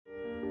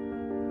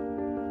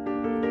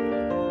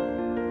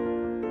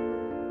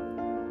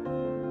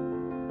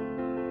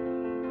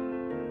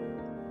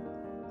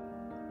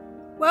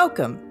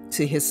Welcome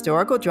to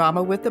Historical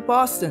Drama with the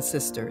Boston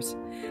Sisters.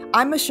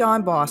 I'm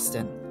Michonne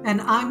Boston.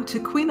 And I'm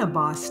Tequina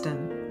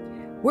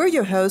Boston. We're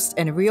your hosts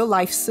and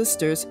real-life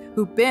sisters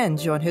who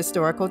binge on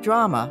historical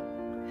drama.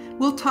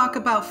 We'll talk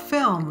about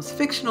films,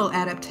 fictional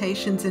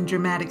adaptations, and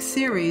dramatic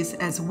series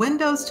as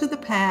windows to the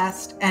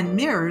past and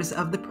mirrors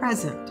of the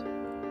present.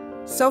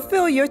 So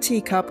fill your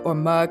teacup or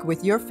mug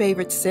with your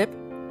favorite sip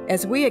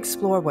as we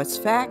explore what's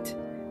fact,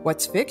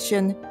 what's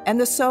fiction,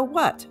 and the so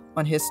what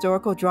on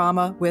historical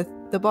drama with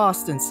the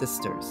Boston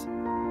Sisters.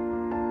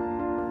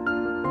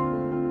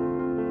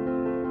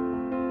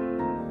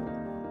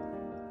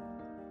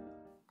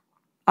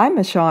 I'm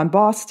Michonne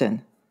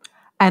Boston.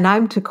 And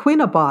I'm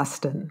Tequina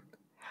Boston.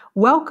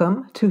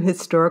 Welcome to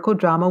Historical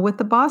Drama with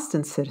the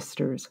Boston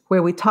Sisters,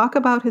 where we talk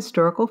about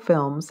historical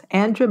films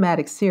and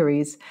dramatic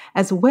series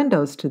as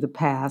windows to the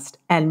past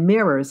and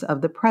mirrors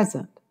of the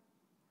present.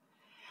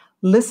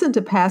 Listen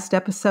to past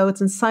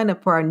episodes and sign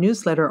up for our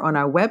newsletter on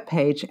our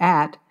webpage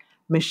at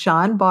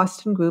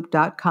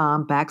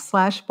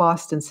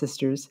michonnebostongroup.com/Boston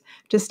Sisters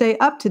to stay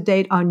up to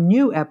date on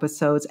new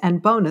episodes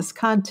and bonus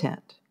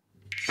content.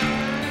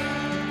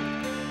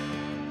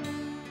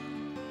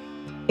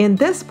 In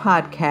this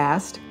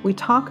podcast, we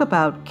talk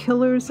about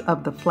Killers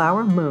of the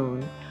Flower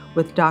Moon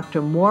with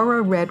Dr.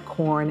 Moira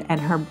RedCorn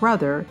and her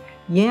brother,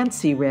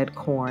 Yancey Red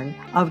Corn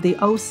of the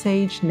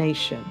Osage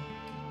Nation.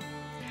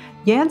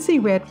 Yancey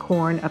Red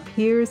Corn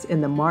appears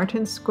in the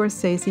Martin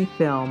Scorsese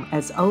film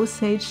as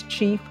Osage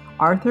Chief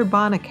Arthur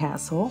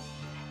Bonnicastle,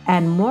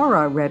 and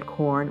Moira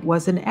RedCorn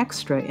was an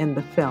extra in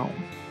the film.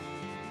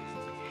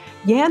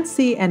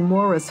 Yancey and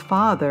Moira's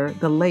father,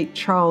 the late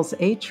Charles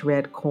H.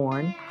 Red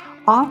Corn,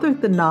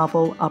 authored the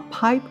novel A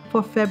Pipe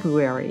for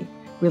February,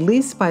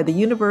 released by the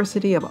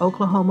University of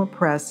Oklahoma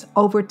Press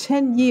over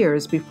 10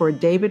 years before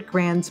David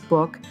Grann's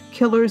book,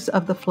 Killers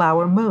of the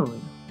Flower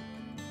Moon.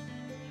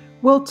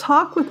 We'll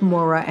talk with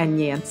Moira and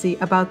Yancey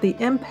about the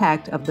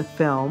impact of the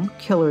film,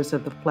 Killers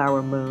of the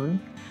Flower Moon,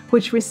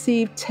 which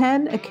received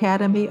 10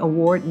 Academy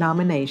Award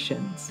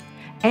nominations,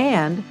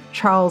 and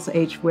Charles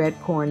H.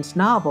 RedCorn's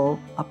novel,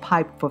 A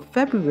Pipe for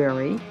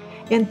February,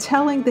 in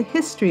telling the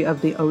history of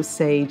the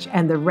Osage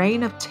and the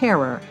Reign of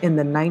Terror in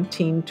the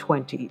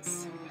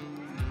 1920s.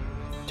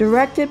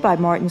 Directed by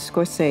Martin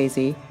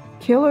Scorsese,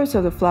 Killers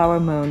of the Flower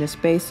Moon is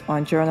based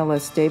on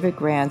journalist David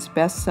Grann's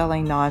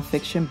best-selling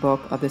nonfiction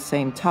book of the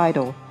same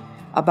title,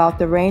 about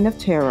the Reign of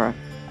Terror,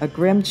 a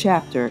grim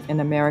chapter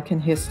in American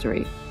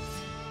history.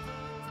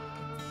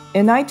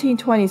 In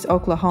 1920s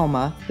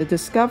Oklahoma, the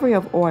discovery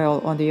of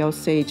oil on the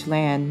Osage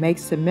land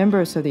makes the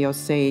members of the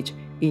Osage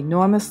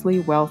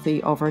enormously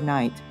wealthy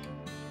overnight.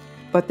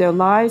 But their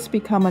lives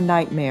become a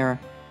nightmare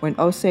when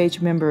Osage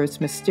members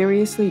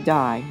mysteriously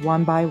die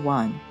one by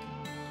one.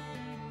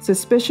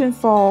 Suspicion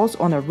falls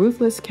on a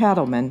ruthless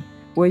cattleman,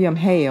 William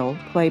Hale,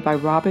 played by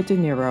Robert De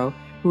Niro,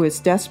 who is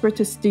desperate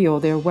to steal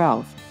their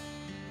wealth.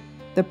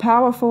 The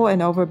powerful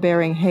and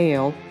overbearing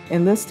Hale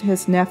enlists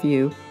his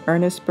nephew,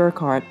 Ernest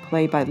Burkhart,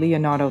 played by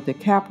Leonardo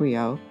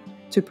DiCaprio,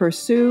 to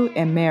pursue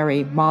and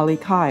marry Molly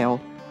Kyle,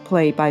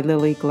 played by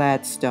Lily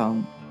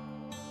Gladstone.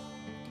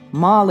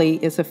 Molly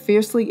is a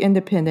fiercely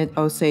independent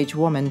Osage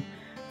woman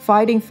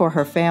fighting for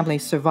her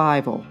family's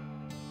survival.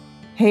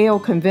 Hale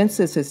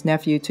convinces his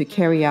nephew to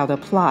carry out a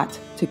plot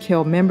to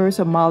kill members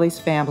of Molly's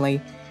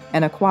family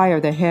and acquire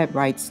the head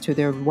rights to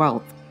their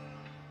wealth.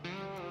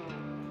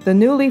 The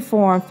newly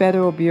formed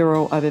Federal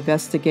Bureau of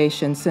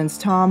Investigation sends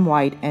Tom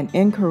White, an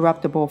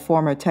incorruptible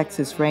former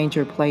Texas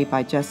Ranger played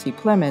by Jesse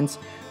Plemons,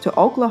 to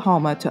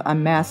Oklahoma to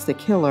unmask the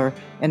killer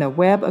in a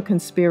web of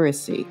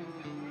conspiracy.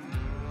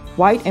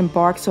 White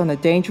embarks on a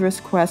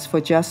dangerous quest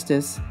for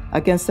justice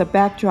against a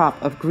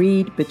backdrop of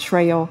greed,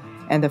 betrayal,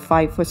 and the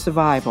fight for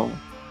survival.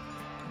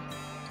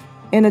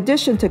 In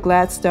addition to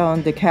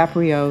Gladstone,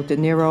 DiCaprio, De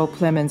Niro,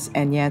 Plemons,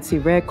 and Yancey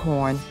Red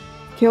Corn,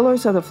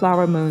 Killers of the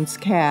Flower Moon's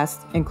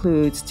cast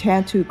includes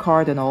Tantoo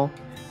Cardinal,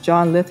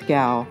 John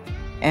Lithgow,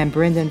 and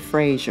Brendan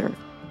Fraser.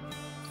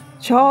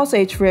 Charles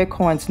H.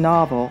 RedCorn's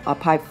novel, A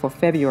Pipe for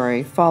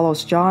February,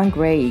 follows John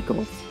Gray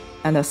Eagle,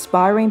 an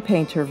aspiring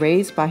painter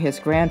raised by his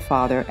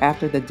grandfather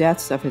after the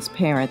deaths of his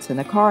parents in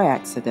a car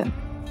accident.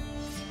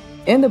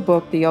 In the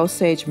book, the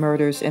Osage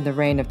murders in the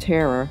Reign of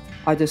Terror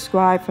are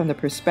described from the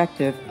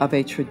perspective of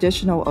a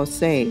traditional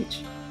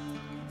Osage.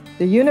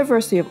 The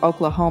University of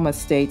Oklahoma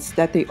states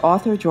that the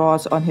author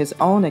draws on his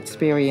own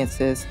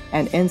experiences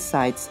and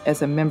insights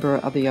as a member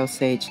of the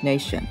Osage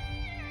Nation.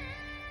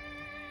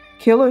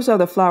 Killers of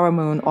the Flower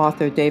Moon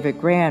author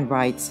David Grann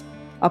writes,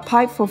 "A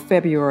Pipe for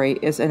February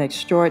is an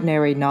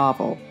extraordinary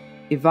novel,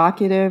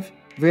 evocative,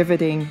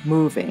 riveting,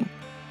 moving.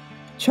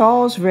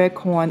 Charles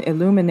RedCorn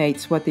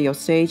illuminates what the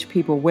Osage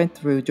people went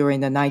through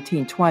during the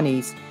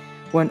 1920s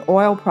when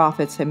oil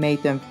profits had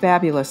made them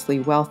fabulously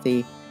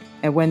wealthy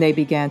and when they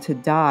began to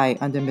die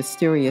under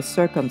mysterious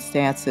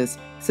circumstances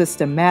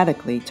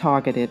systematically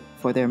targeted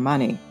for their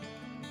money.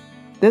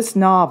 This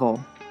novel,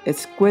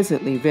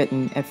 exquisitely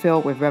written and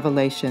filled with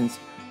revelations,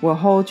 will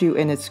hold you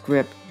in its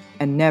grip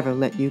and never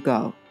let you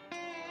go."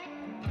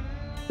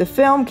 The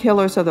film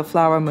Killers of the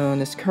Flower Moon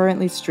is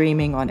currently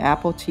streaming on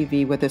Apple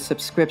TV with a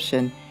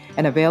subscription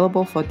and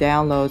available for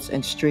downloads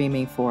and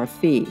streaming for a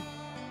fee.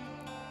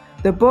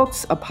 The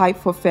books A Pipe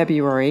for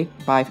February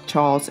by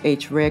Charles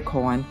H.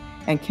 RedCorn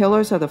and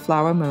Killers of the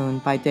Flower Moon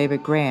by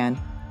David Grann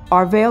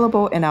are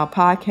available in our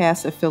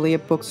podcast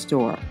affiliate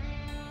bookstore.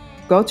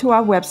 Go to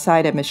our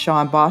website at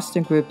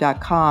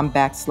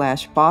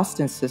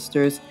michonnebostongroup.com/Boston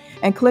Sisters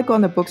and click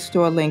on the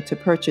bookstore link to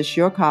purchase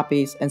your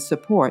copies and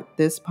support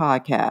this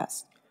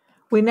podcast.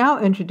 We now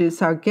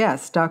introduce our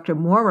guests, Dr.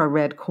 Moira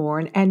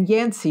RedCorn and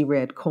Yancey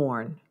Red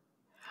Corn.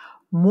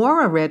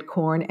 Moira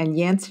RedCorn and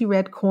Yancey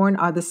Red Corn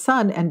are the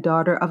son and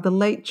daughter of the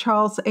late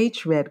Charles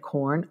H.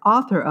 RedCorn,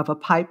 author of A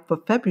Pipe for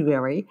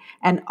February,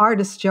 and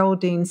artist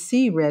Geraldine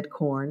C.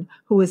 RedCorn,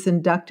 who was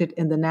inducted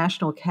in the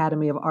National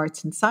Academy of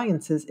Arts and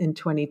Sciences in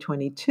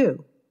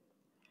 2022.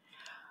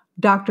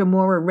 Dr.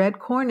 Moira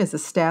RedCorn is a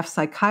staff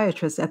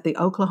psychiatrist at the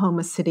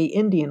Oklahoma City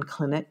Indian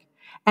Clinic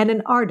and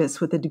an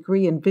artist with a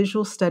degree in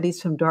visual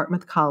studies from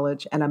Dartmouth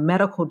College and a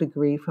medical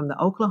degree from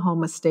the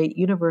Oklahoma State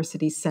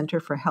University Center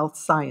for Health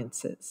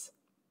Sciences.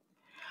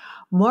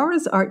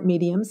 Moira's art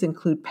mediums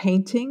include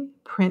painting,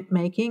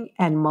 printmaking,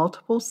 and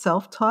multiple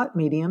self-taught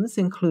mediums,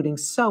 including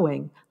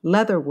sewing,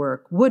 leatherwork,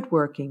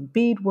 woodworking,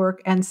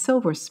 beadwork, and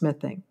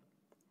silversmithing.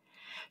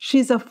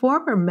 She's a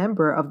former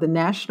member of the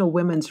national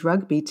women's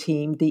rugby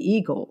team, the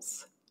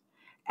Eagles.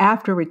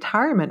 After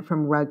retirement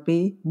from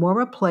rugby,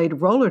 Moira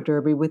played roller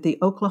derby with the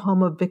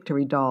Oklahoma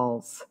Victory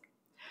Dolls.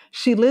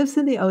 She lives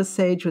in the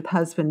Osage with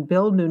husband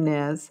Bill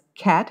Nunez,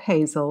 cat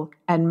Hazel,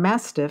 and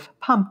mastiff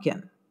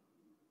Pumpkin.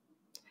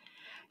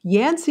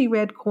 Yancey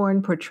Red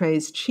Corn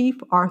portrays Chief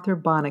Arthur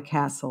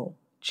Bonnicastle,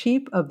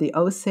 chief of the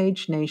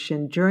Osage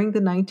Nation during the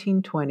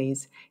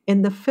 1920s,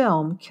 in the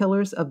film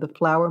Killers of the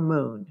Flower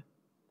Moon.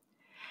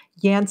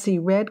 Yancey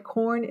Red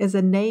Corn is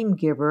a name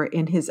giver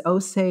in his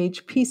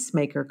Osage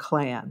Peacemaker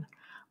clan,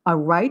 a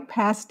right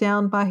passed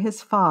down by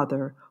his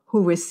father,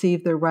 who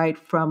received the right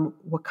from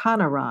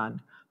Wakanaran,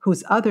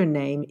 whose other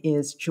name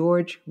is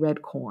George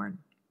RedCorn.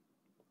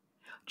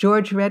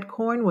 George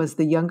RedCorn was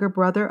the younger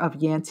brother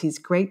of Yancey's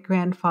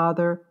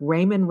great-grandfather,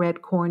 Raymond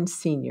RedCorn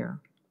Sr.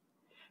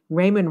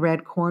 Raymond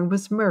RedCorn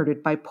was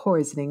murdered by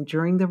poisoning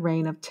during the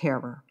Reign of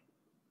Terror.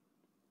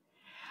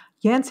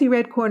 Yancey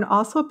RedCorn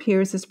also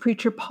appears as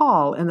Preacher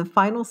Paul in the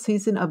final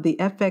season of the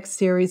FX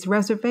series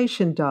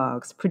Reservation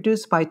Dogs,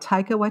 produced by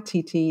Taika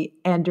Waititi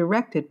and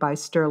directed by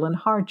Sterling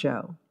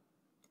Harjo.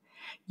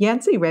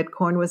 Yancey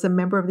RedCorn was a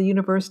member of the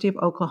University of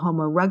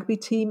Oklahoma rugby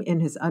team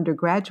in his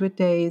undergraduate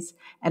days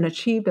and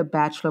achieved a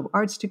Bachelor of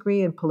Arts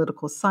degree in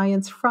political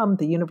science from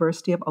the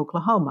University of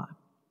Oklahoma.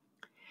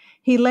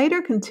 He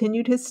later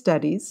continued his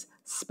studies,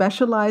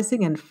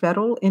 specializing in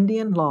federal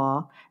Indian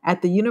law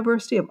at the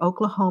University of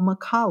Oklahoma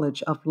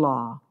College of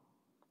Law.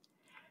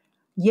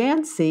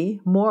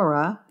 Yancey,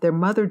 Moira, their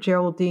mother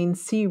Geraldine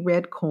C.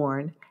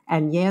 RedCorn,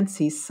 and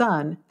Yancey's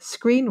son,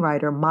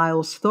 screenwriter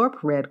Miles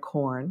Thorpe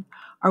RedCorn,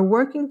 are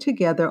working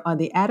together on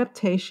the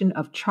adaptation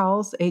of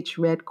Charles H.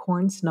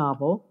 RedCorn's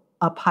novel,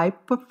 A Pipe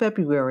for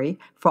February,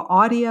 for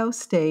audio,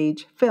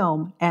 stage,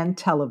 film, and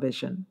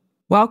television.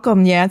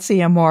 Welcome,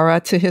 Yancey and Moira,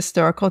 to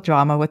Historical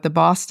Drama with the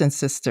Boston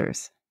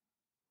Sisters.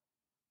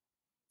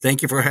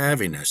 Thank you for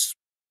having us.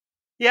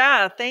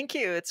 Yeah, thank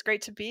you. It's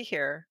great to be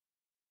here.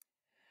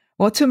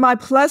 Well, to my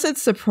pleasant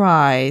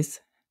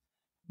surprise,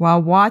 while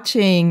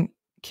watching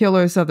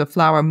Killers of the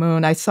Flower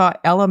Moon, I saw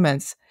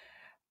elements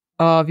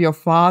of your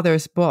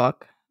father's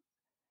book,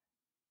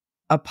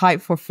 A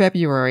Pipe for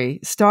February,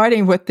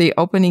 starting with the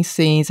opening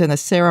scenes and a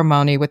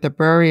ceremony with the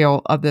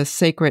burial of the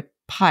sacred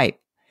pipe.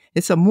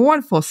 It's a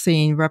mournful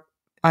scene,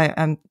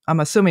 I'm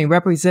assuming,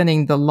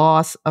 representing the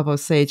loss of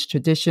Osage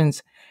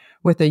traditions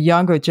with a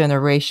younger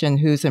generation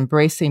who's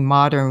embracing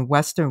modern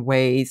Western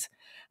ways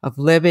of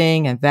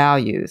living and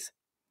values.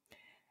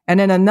 And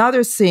in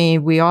another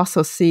scene, we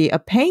also see a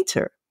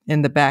painter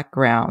in the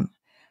background.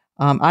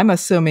 I'm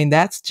assuming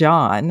that's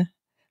John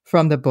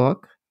from the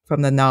book,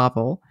 from the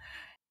novel.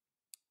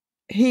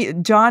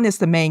 John is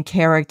the main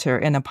character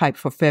in A Pipe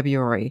for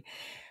February.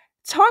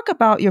 Talk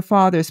about your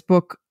father's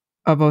book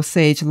of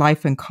Osage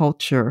life and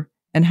culture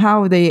and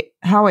how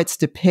it's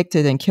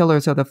depicted in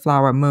Killers of the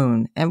Flower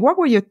Moon. And what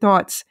were your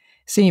thoughts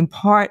seeing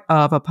part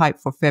of A Pipe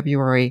for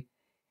February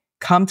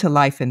come to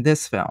life in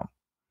this film?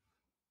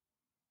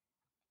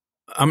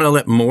 I'm going to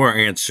let Moira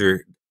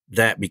answer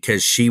that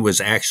because she was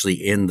actually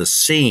in the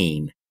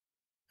scene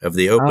of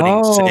the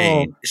opening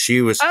scene.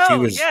 She was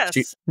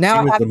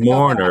the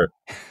mourner.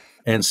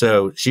 And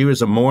so she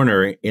was a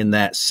mourner in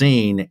that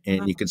scene,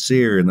 and you could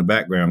see her in the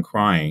background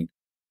crying,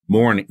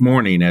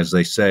 mourning, as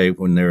they say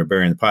when they were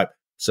burying the pipe.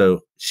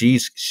 So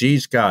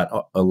she's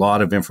got a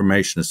lot of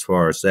information as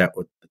far as that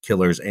with the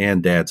Killers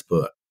and Dad's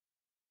book.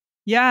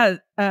 Yeah.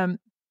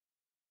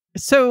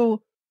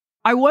 So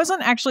I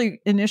wasn't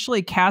actually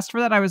initially cast for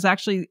that. I was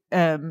actually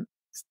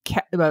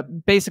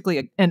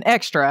basically an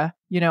extra.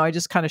 I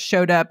just kind of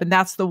showed up, and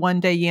that's the one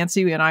day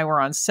Yancey and I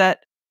were on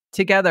set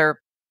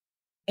together.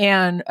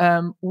 And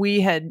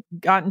we had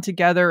gotten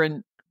together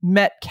and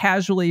met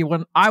casually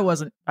when I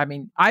wasn't. I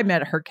mean, I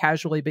met her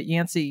casually, but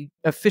Yancey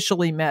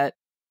officially met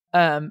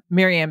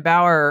Mary Ann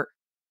Bauer,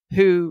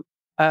 who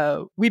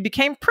we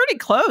became pretty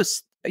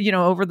close,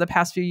 over the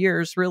past few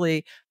years,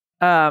 really.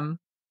 And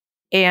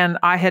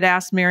I had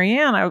asked Mary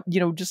Ann,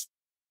 just,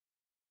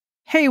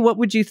 hey, what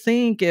would you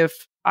think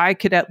if I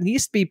could at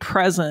least be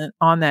present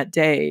on that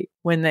day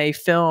when they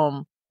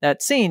film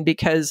that scene?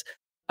 Because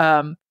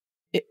they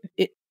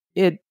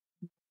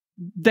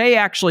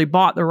actually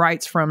bought the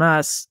rights from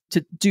us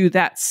to do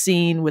that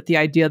scene with the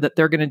idea that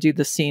they're going to do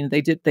the scene.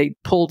 They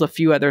pulled a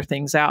few other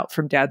things out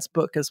from Dad's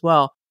book as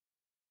well.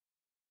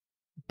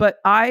 But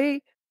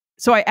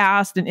so I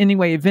asked, and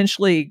anyway,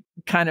 eventually,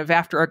 kind of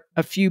after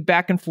a few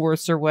back and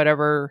forths or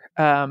whatever,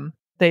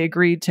 they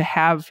agreed to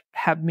have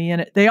me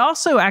in it. They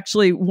also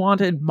actually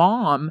wanted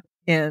Mom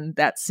in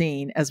that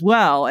scene as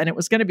well, and it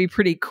was going to be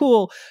pretty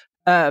cool.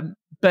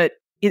 But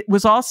it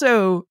was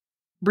also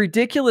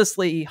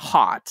ridiculously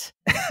hot.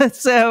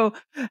 So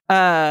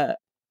Oklahoma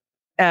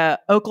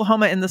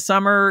in the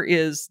summer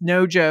is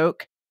no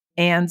joke.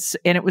 And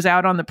it was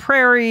out on the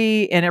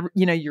prairie, and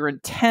you're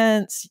in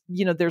tents.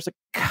 There's a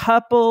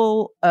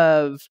couple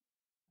of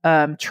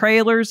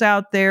trailers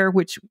out there,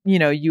 which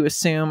you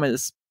assume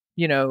is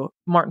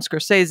Martin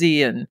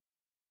Scorsese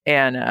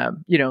and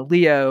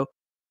Leo.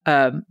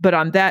 But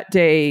on that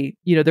day,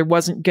 there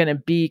wasn't going to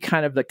be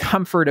kind of the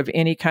comfort of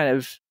any kind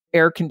of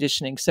air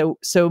conditioning. So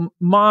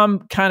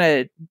Mom kind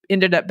of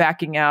ended up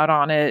backing out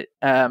on it.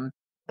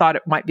 Thought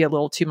it might be a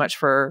little too much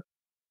for her.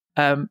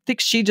 I think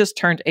she just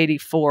turned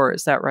 84.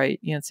 Is that right,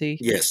 Yancey?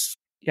 Yes.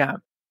 Yeah.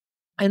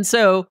 And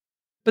so,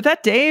 but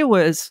that day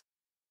was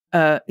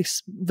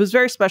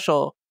very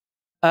special.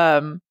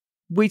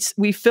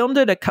 We filmed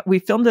it a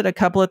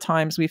couple of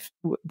times.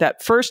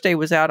 That first day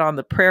was out on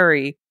the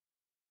prairie,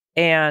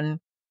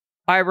 and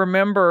I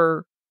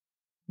remember,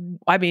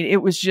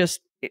 it was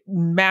just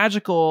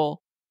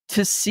magical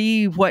to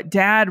see what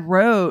Dad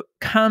wrote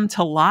come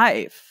to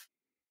life.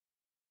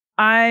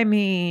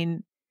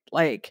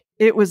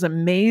 It was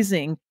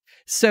amazing.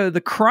 So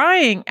the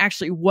crying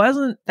actually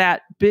wasn't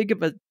that big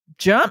of a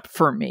jump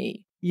for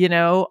me.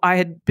 I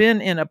had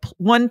been in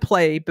one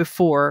play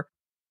before,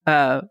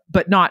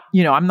 but not,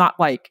 I'm not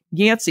like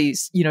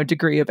Yancey's,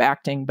 degree of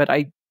acting, but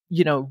I,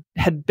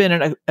 had been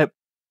in a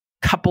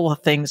couple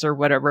of things or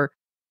whatever.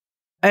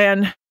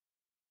 And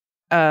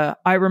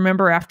I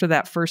remember after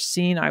that first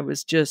scene, I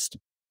was just,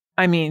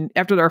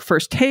 after our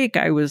first take,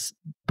 I was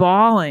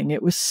bawling.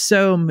 It was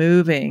so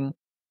moving.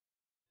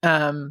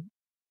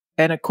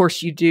 And of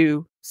course you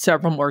do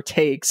several more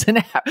takes.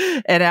 And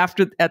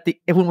after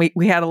when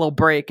we had a little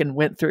break and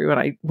went through, and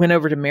I went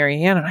over to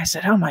Mary Ann and I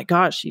said, oh my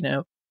gosh,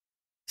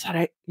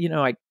 I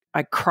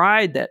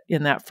cried that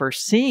in that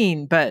first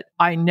scene, but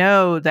I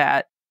know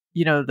that,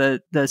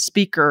 the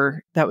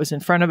speaker that was in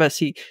front of us,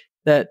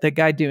 the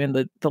guy doing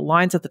the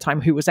lines at the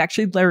time, who was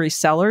actually Larry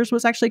Sellers,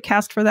 was actually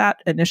cast for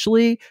that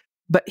initially.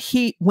 But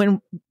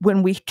when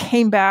we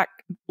came back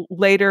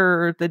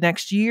later the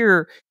next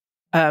year,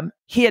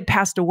 he had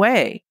passed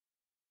away.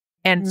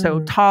 And so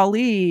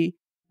Tali,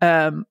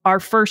 our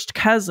first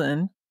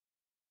cousin,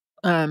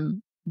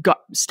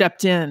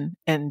 stepped in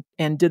and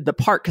did the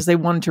part because they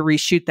wanted to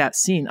reshoot that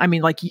scene.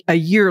 Like a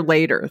year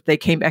later, they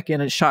came back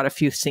in and shot a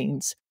few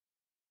scenes.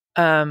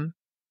 And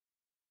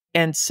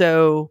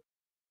so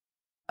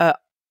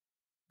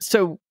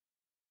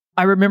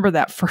I remember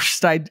that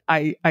first,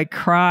 I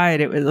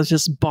cried. It was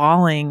just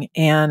bawling.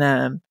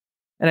 And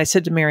I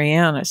said to Mary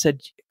Ann, I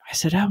said,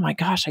 oh my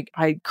gosh,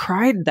 I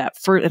cried that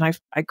first, and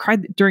I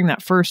cried during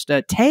that first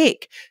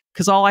take,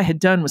 because all I had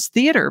done was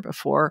theater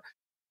before.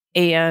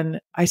 And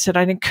I said,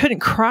 I couldn't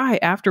cry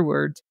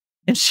afterwards.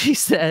 And she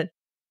said,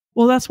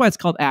 well, that's why it's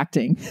called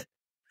acting.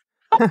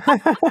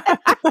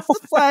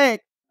 It's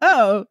like,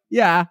 oh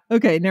yeah,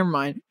 okay, never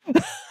mind.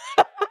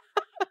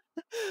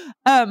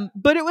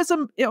 But it was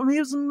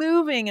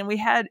moving, and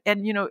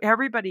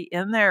everybody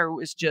in there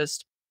was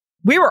just,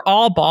 we were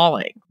all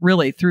bawling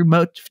really through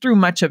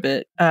much of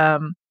it.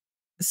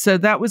 So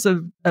that was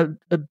a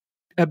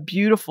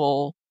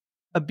beautiful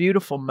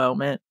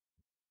moment.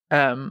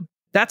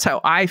 That's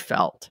how I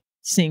felt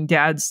seeing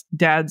Dad's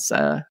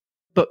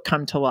book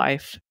come to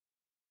life.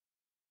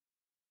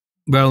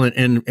 Well,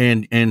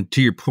 and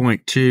to your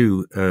point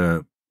too,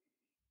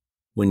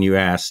 when you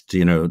asked,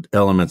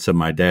 elements of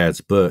my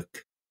dad's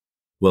book,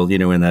 well,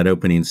 in that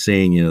opening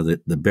scene,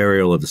 the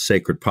burial of the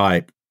sacred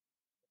pipe,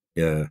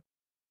 which,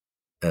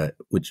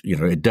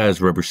 it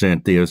does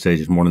represent the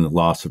Osage's mourning the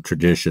loss of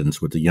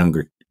traditions with the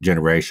younger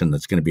generation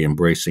that's going to be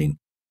embracing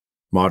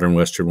modern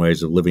Western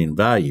ways of living and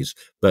values.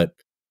 But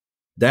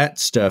that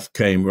stuff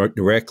came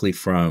directly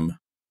from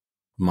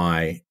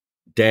my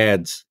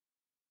dad's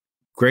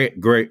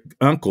great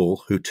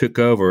uncle, who took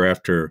over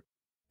after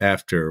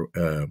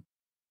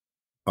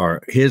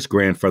his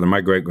grandfather,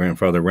 my great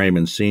grandfather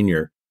Raymond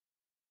Sr.,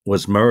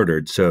 was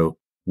murdered. So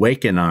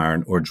Wake and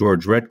Iron, or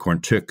George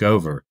RedCorn, took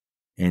over.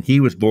 And he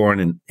was born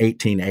in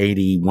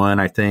 1881,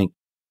 I think.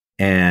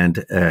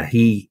 And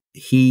he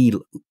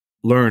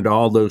learned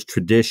all those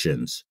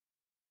traditions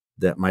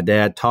that my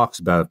dad talks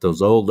about, those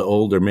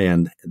older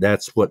men,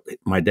 that's what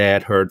my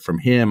dad heard from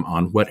him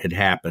on what had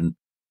happened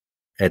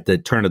at the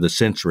turn of the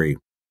century,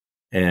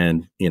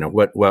 and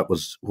what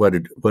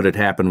had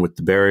happened with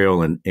the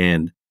burial,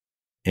 and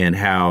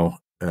how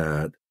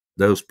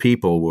those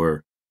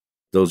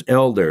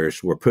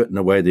elders were putting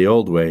away the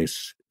old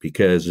ways,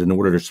 because in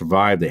order to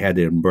survive, they had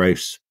to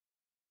embrace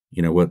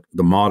what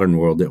the modern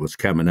world that was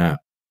coming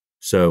up.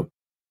 So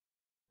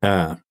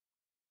that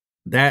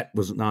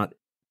was not.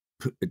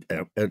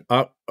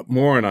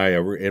 Moira and I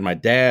and my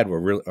dad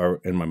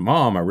and my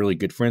mom are really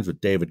good friends with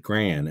David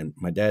Grann, and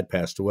my dad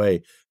passed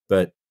away,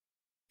 but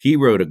he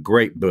wrote a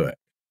great book.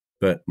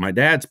 But my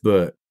dad's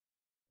book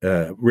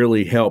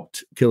really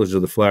helped Killers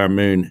of the Flower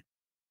Moon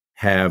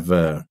have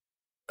a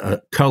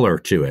color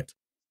to it.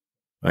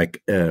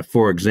 Like,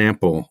 for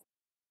example,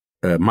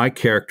 my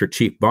character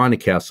Chief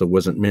Bonnicastle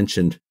wasn't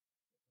mentioned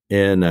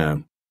in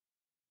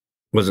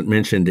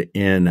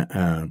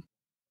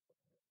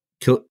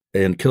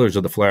Killers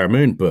of the Flower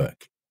Moon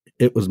book.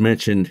 It was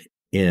mentioned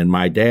in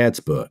my dad's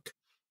book.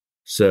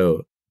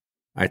 So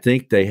I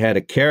think they had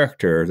a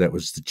character that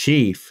was the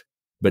chief,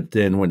 but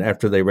then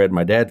after they read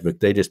my dad's book,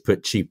 they just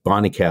put Chief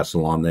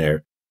Bonnicastle on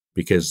there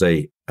because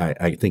I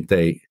think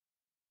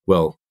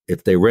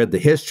if they read the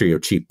history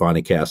of Chief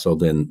Bonnicastle,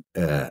 then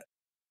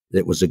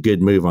it was a good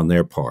move on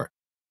their part.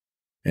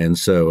 And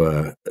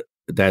so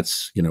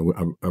that's,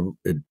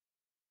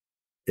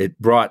 it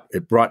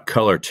brought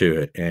color to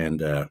it.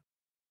 And,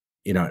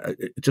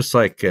 just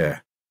like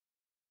a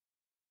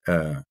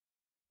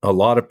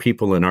lot of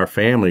people in our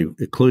family,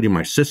 including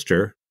my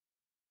sister,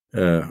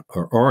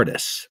 are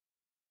artists,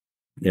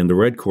 and the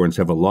RedCorns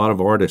have a lot of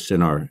artists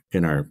in our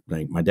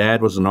like my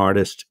dad was an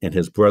artist, and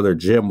his brother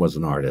Jim was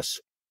an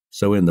artist.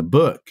 So in the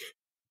book,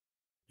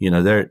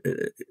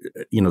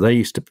 they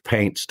used to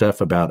paint stuff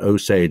about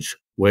Osage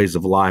ways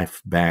of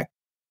life back,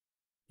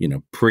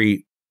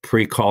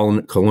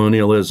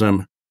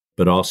 pre-colonialism,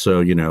 but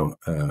also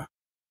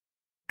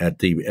at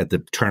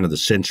the turn of the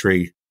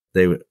century,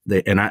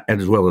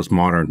 as well as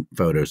modern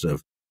photos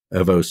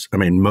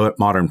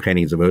modern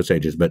paintings of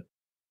Osages, but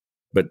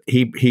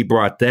he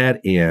brought that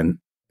in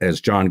as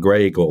John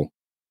Gragel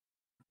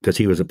because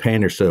he was a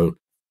painter. So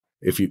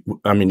I think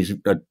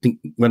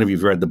one of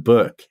you've read the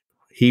book,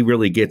 he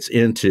really gets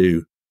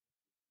into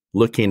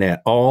looking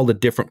at all the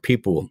different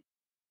people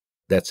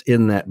that's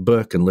in that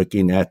book and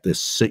looking at the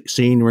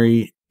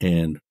scenery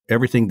and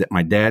everything that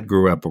my dad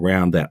grew up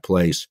around that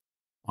place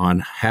on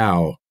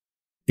how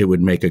it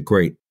would make a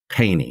great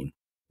painting,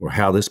 or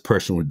how this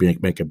person would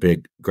make a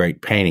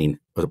great painting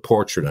with a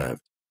portrait of.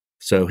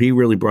 So he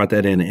really brought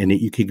that in, and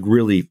you could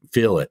really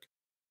feel it.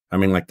 I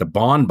mean, like the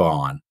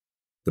Bonbon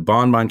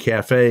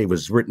Cafe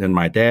was written in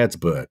my dad's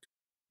book.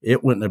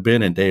 It wouldn't have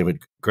been in David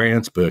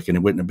Grann's book, and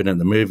it wouldn't have been in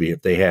the movie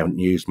if they hadn't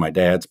used my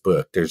dad's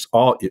book. There's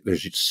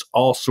just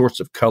all sorts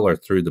of color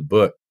through the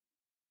book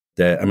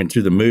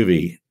through the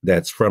movie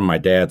that's from my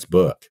dad's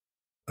book,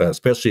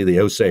 especially the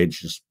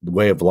Osage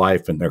way of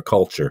life and their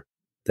culture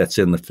that's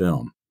in the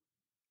film.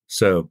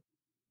 So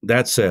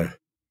that's the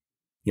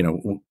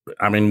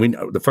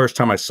first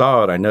time I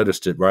saw it, I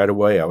noticed it right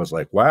away. I was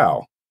like,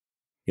 wow,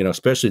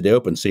 especially the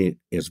opening scene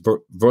is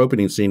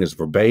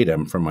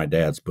verbatim from my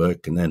dad's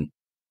book. And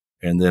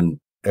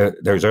then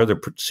there's other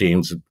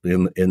scenes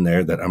in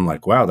there that I'm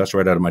like, wow, that's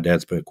right out of my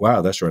dad's book.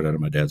 Wow, that's right out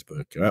of my dad's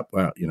book.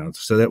 Wow,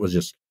 so that was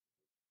just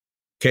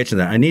catching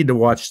that. I need to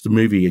watch the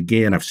movie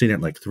again. I've seen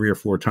it like 3 or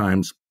 4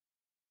 times.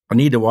 I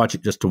need to watch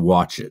it just to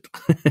watch it.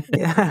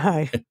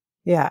 Yeah.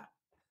 Yeah.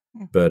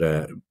 But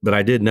I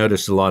did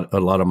notice a lot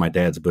of my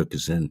dad's book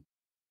is in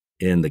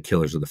the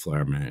Killers of the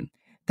Flower Moon.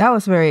 That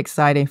was very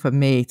exciting for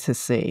me to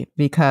see,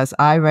 because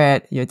I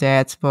read your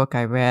dad's book.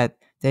 I read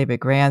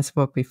David Grann's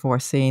book before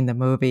seeing the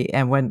movie.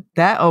 And when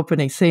that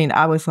opening scene,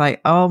 I was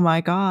like, oh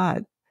my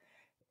God,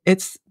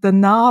 it's the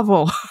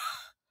novel.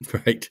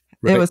 Right.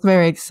 It was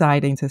very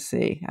exciting to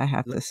see, I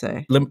have to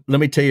say. Let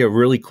me tell you a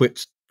really quick,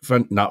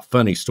 not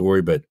funny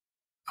story, but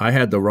I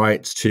had the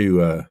rights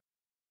to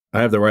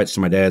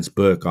my dad's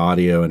book,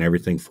 audio and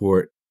everything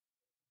for it,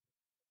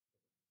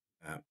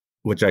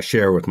 which I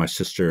share with my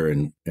sister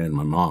and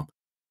my mom.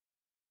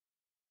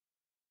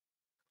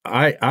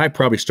 I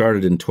probably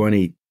started in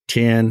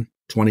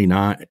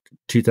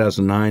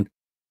 2009,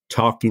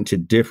 talking to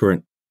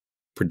different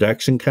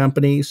production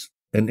companies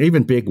and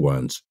even big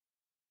ones.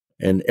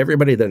 And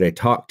everybody that I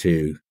talked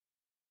to,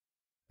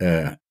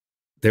 there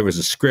was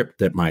a script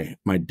that my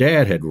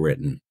dad had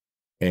written,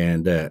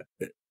 and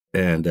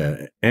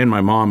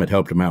my mom had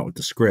helped him out with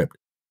the script.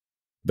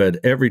 But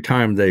every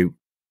time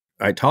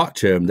I talked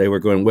to him, they were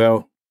going,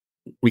 well,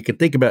 we could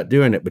think about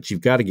doing it, but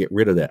you've got to get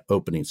rid of that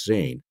opening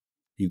scene.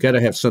 You've got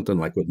to have something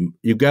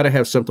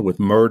with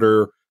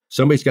murder.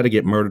 Somebody's got to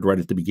get murdered right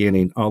at the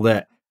beginning, all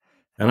that.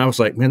 And I was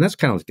like, man, that's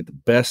kind of like the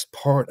best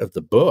part of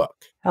the book.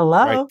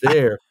 Hello. Right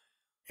there.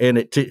 And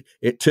it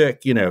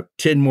took,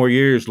 10 more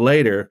years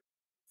later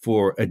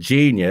for a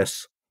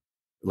genius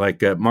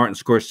like Martin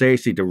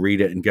Scorsese to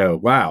read it and go,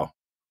 wow,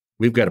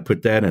 we've got to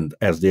put that in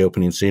as the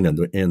opening scene in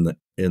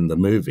the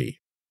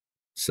movie.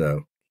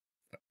 So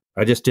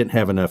I just didn't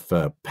have enough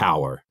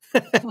power.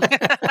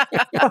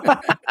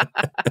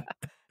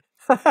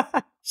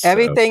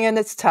 Everything in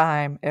its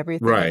time.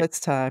 Everything right. in its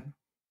time.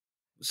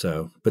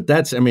 So, but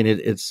that's, I mean,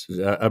 it's,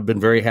 I've been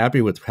very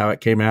happy with how it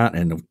came out.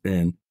 And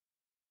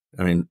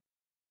I mean,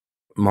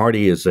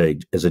 Marty is a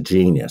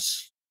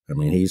genius. I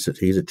mean, he's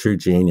a true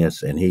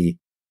genius, and he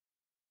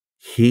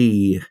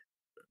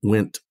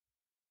went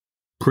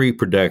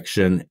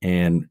pre-production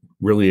and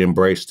really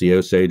embraced the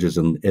Osages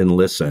and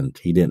listened.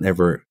 He didn't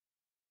ever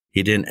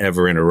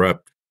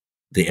interrupt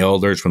the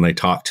elders when they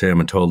talked to him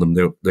and told them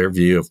their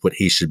view of what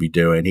he should be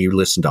doing. He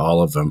listened to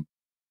all of them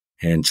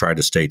and tried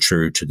to stay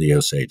true to the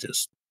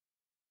Osages.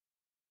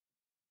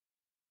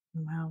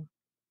 Wow.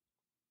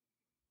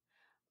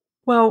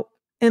 Well,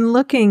 in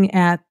looking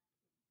at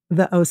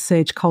the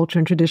Osage culture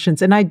and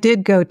traditions, and I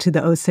did go to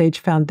the Osage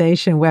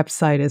Foundation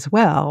website as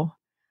well,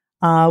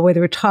 where they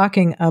were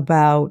talking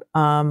about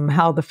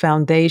how the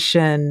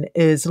foundation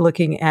is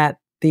looking at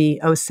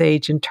the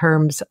Osage in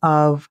terms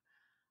of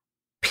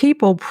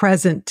people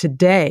present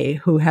today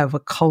who have a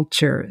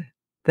culture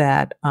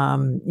that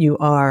you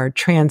are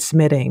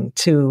transmitting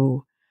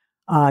to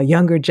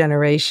younger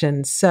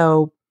generations.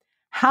 So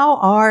how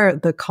are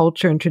the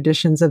culture and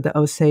traditions of the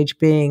Osage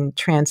being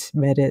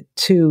transmitted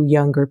to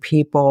younger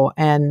people?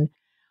 And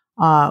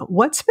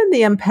what's been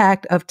the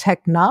impact of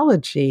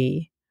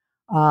technology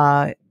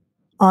on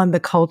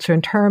the culture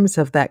in terms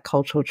of that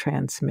cultural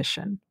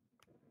transmission?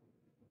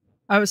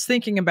 I was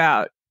thinking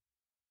about,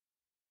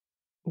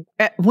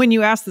 when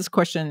you ask this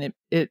question,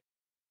 it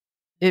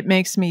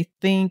makes me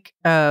think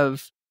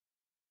of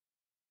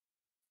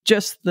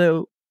just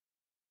the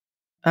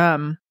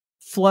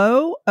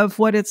flow of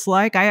what it's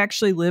like. I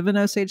actually live in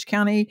Osage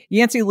County.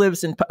 Yancey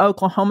lives in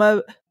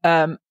Oklahoma,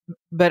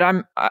 but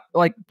I'm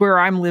like where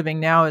I'm living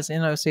now is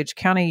in Osage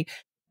County,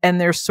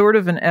 and there's sort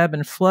of an ebb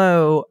and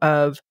flow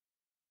of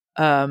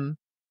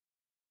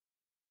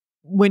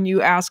when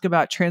you ask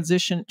about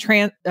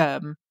transmitting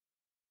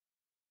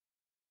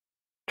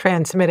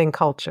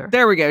culture.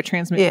 There we go.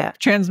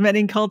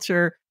 Transmitting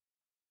culture.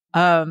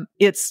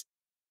 It's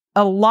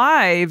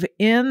alive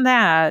in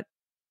that,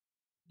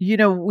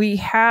 we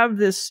have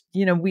this,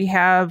 we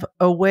have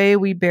a way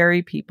we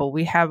bury people.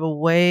 We have a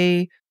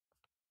way,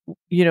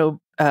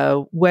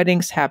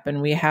 weddings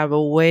happen. We have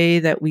a way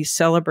that we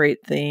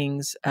celebrate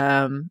things.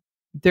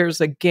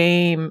 There's a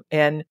game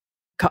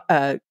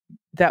that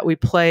we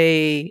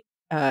play.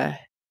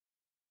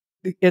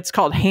 It's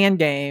called Hand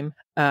Game.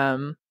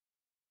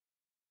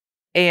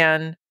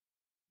 And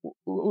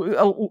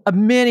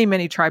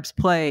many tribes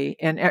play,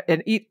 and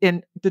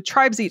the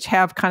tribes each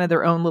have kind of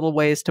their own little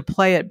ways to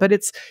play it. But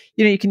it's,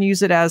 you can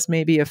use it as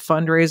maybe a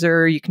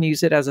fundraiser. You can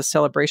use it as a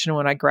celebration.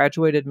 When I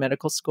graduated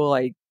medical school,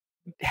 I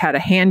had a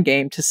hand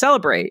game to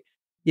celebrate,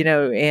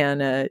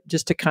 and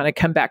just to kind of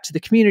come back to the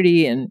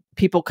community, and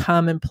people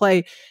come and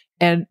play.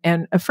 And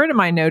a friend of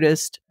mine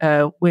noticed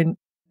when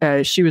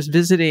she was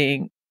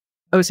visiting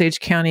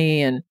Osage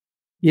County, and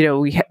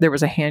there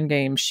was a hand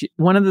game.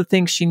 One of the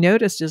things she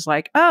noticed is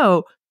like,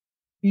 oh,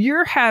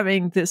 you're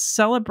having this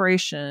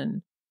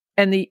celebration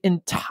and the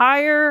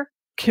entire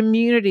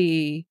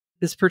community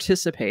is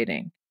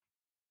participating.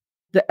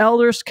 The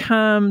elders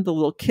come, the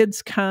little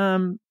kids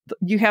come.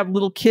 You have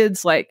little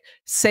kids like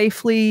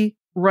safely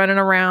running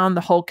around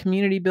the whole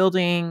community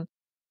building.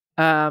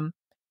 And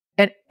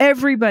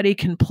everybody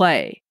can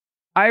play.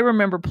 I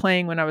remember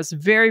playing when I was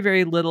very,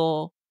 very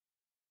little.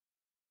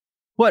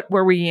 What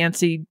were we,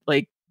 Yancey?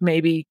 Like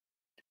maybe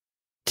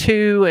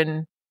 2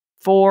 and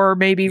 4,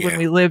 maybe. Yeah.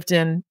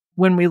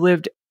 when we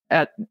lived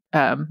at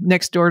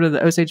next door to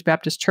the Osage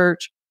Baptist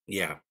Church.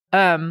 Yeah.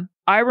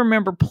 I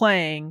remember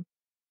playing,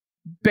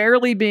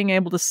 barely being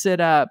able to sit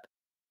up,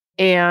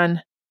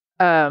 and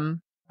I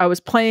was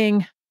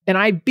playing, and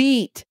I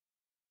beat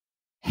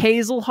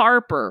Hazel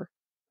Harper,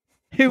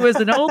 who was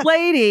an old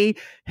lady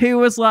who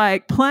was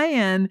like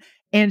playing,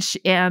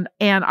 and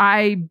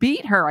I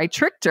beat her. I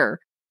tricked her.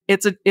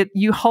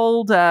 You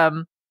hold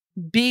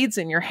beads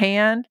in your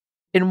hand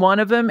in one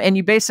of them, and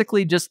you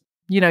basically just,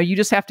 you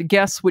just have to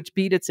guess which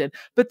beat it's in.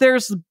 But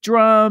there's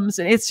drums,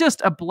 and it's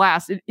just a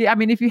blast. I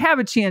mean, if you have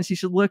a chance, you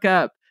should look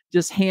up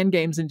just hand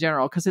games in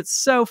general, because it's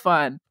so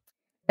fun.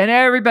 And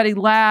everybody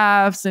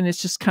laughs, and it's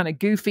just kind of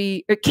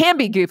goofy. It can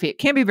be goofy. It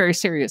can be very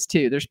serious,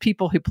 too. There's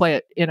people who play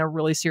it in a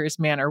really serious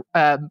manner.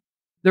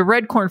 The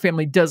Red Corn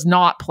family does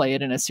not play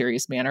it in a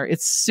serious manner.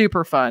 It's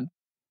super fun.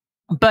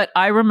 But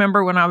I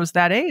remember when I was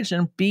that age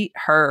and beat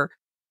her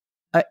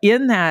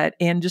in that,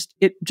 and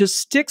it just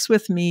sticks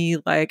with me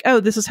like, oh,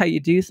 this is how you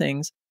do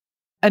things.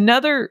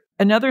 Another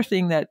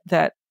thing that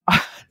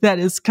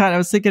is kind of, I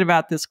was thinking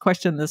about this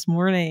question this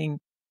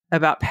morning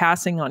about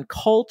passing on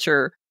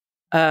culture.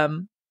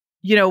 When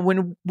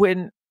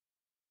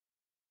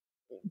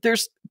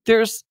there's,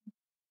 and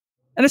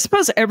I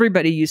suppose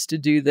everybody used to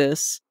do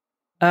this,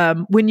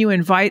 when you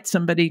invite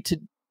somebody to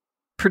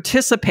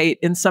participate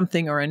in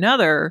something or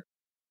another,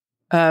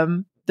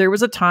 there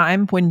was a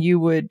time when you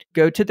would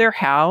go to their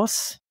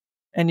house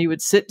and you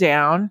would sit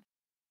down,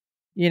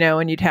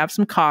 and you'd have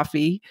some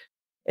coffee,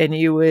 and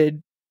you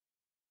would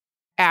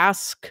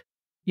ask,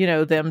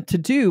 them to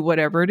do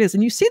whatever it is.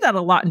 And you see that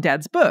a lot in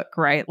Dad's book,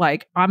 right?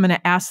 Like, I'm going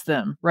to ask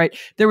them, right?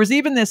 There was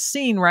even this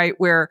scene, right,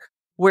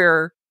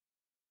 where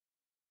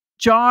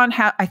John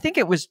I think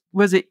it was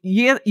it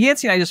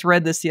Yancey and I just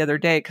read this the other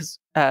day because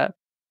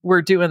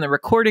we're doing the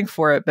recording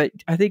for it, but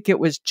I think it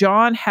was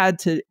John had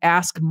to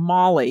ask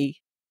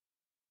Molly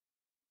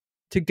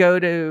to go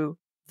to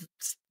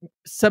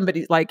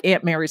somebody like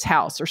Aunt Mary's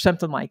house or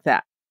something like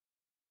that.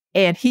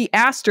 And he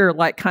asked her,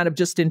 like, kind of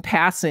just in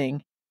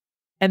passing.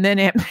 And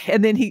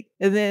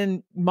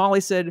then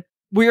Molly said,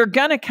 "We're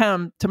going to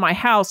come to my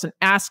house and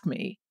ask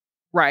me,"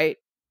 right?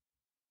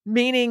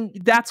 Meaning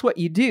that's what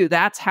you do.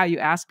 That's how you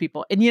ask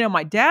people. And,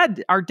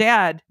 our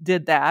dad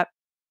did that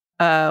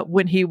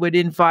when he would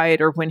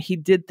invite or when he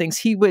did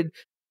things.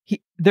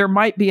 There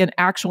might be an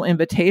actual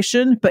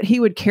invitation, but he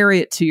would carry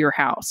it to your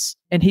house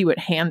and he would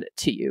hand it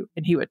to you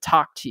and he would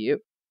talk to you.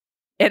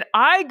 And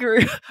I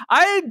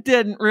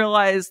didn't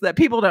realize that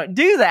people don't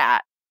do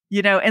that.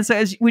 And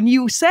so when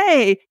you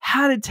say,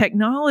 how did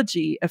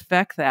technology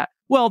affect that?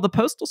 Well, the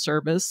Postal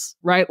Service,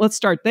 right? Let's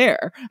start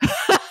there.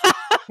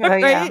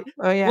 Right? Yeah.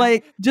 Oh, yeah.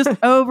 Like, just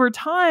over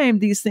time,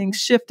 these things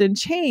shift and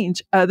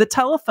change. The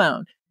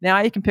telephone. Now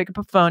you can pick up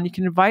a phone. You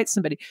can invite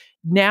somebody.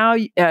 Now,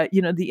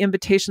 the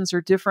invitations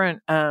are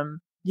different. I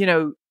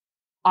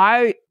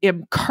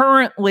am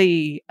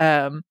currently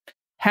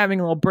having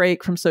a little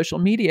break from social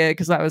media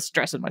because I was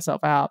stressing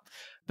myself out.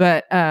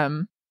 But I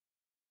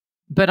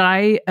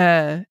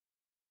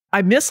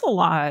miss a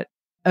lot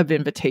of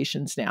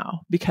invitations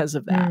now because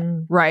of that,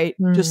 right?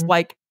 Just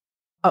like,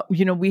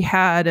 we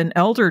had an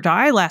elder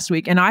die last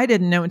week and I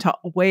didn't know until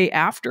way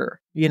after,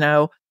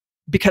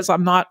 because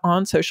I'm not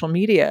on social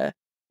media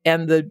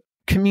and the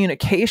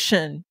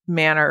communication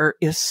manner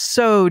is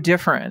so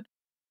different.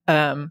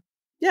 So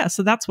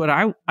that's what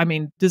I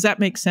mean, does that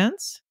make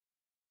sense?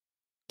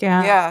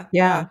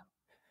 Yeah.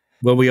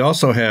 Well, we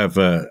also have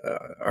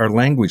our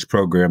language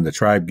program. The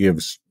tribe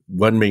gives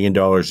 $1 million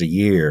a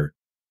year.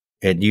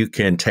 And you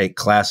can take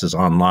classes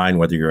online,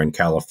 whether you're in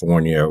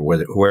California or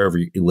wherever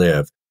you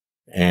live.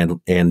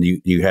 And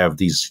you have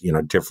these,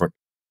 different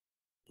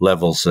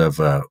levels of,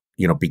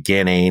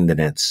 beginning, then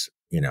it's,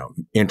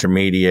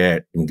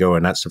 intermediate and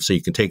going that stuff. So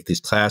you can take these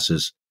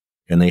classes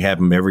and they have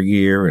them every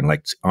year and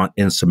like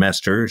in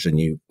semesters and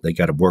they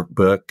got a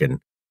workbook and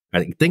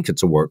I think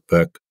it's a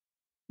workbook.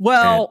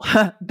 Well,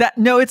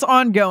 it's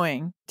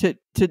ongoing I'm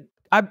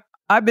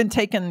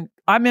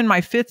in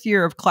my 5th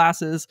year of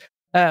classes.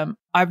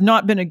 I've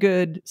not been a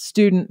good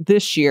student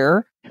this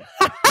year.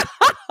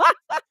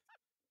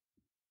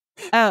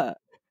 But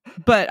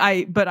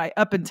I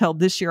up until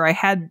this year I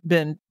had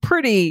been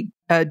pretty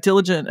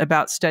diligent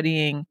about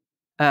studying.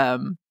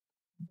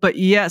 But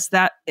yes,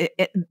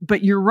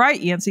 but you're right,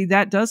 Yancey,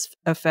 that does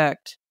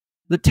affect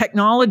the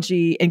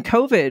technology, and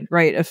COVID,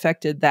 right,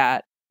 affected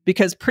that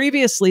because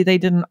previously they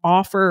didn't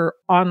offer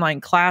online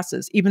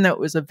classes, even though it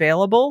was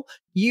available.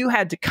 You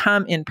had to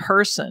come in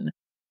person.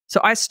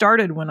 So I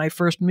started when I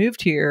first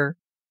moved here,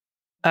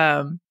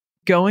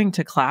 going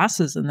to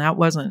classes, and that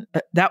wasn't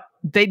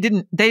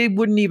they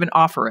wouldn't even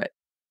offer it.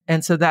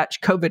 And so that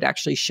COVID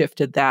actually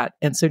shifted that.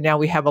 And so now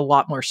we have a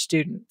lot more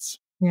students.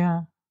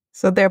 Yeah.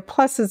 So there are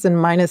pluses and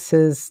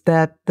minuses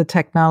that the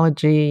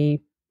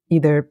technology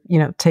either,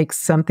 takes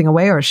something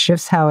away or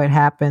shifts how it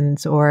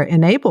happens or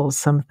enables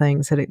some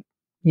things that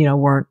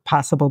weren't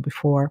possible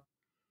before.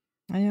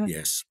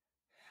 Yes.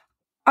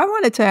 I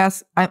wanted to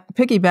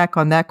piggyback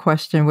on that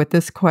question with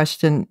this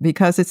question,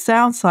 because it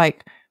sounds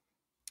like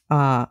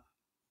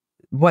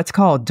what's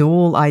called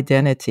dual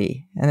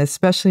identity. And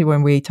especially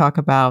when we talk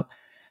about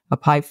A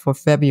Pipe for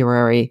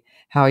February,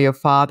 how your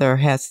father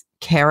has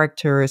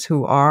characters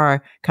who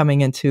are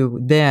coming into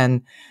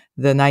then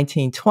the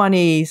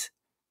 1920s.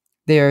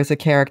 There's a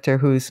character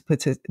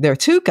there are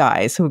two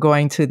guys who are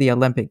going to the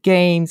Olympic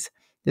Games.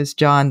 There's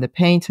John the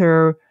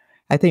painter.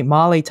 I think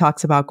Molly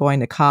talks about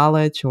going to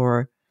college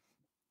or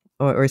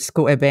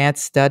school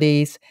advanced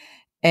studies.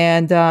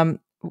 And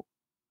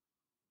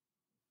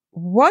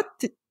what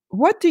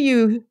do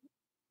you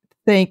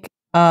think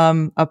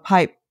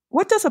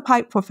what does A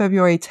Pipe for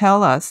February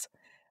tell us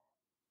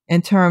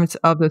in terms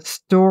of the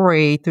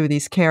story through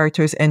these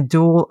characters and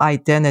dual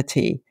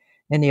identity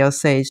in the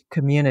Osage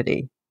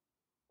community?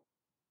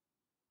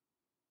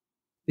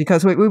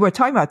 Because we were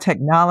talking about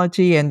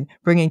technology and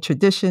bringing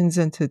traditions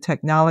into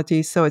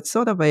technology. So it's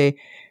sort of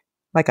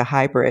like a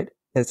hybrid,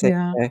 as they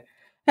say.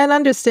 And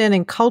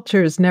understanding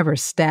culture is never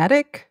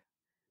static.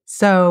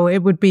 So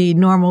it would be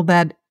normal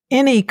that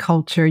any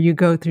culture you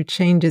go through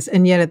changes.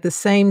 And yet at the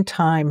same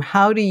time,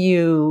 how do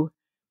you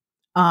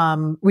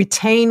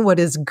retain what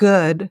is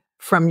good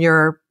from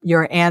your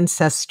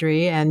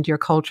ancestry and your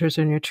cultures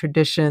and your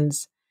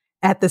traditions,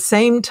 at the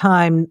same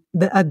time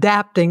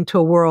adapting to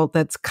a world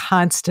that's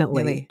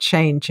constantly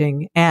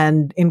changing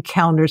and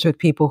encounters with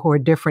people who are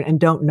different and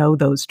don't know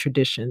those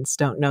traditions,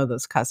 don't know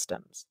those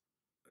customs?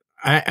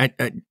 I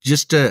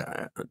just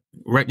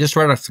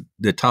right off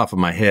the top of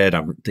my head,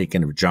 I'm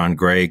thinking of John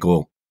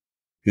Gragel,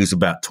 who's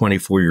about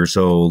 24 years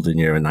old, and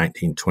in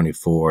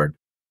 1924,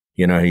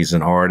 He's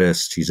an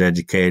artist, he's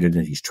educated,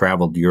 and he's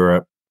traveled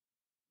Europe.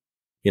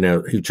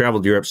 He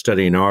traveled Europe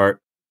studying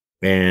art,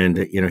 and,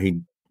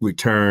 he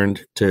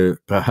returned to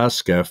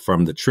Pawhuska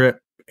from the trip.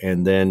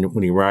 And then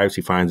when he arrives,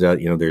 he finds out,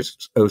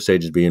 there's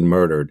Osages being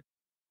murdered.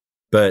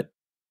 But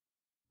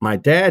my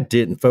dad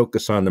didn't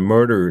focus on the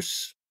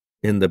murders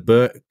in the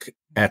book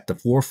at the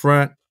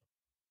forefront.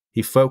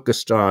 He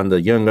focused on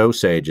the young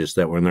Osages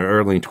that were in their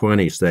early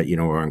 20s that,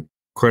 were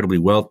incredibly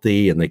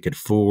wealthy and they could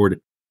afford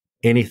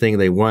anything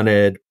they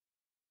wanted.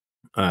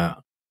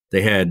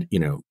 They had,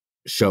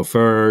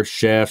 chauffeurs,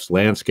 chefs,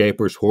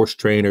 landscapers, horse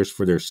trainers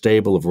for their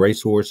stable of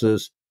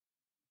racehorses.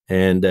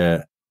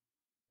 And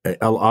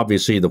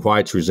obviously the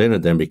whites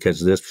resented them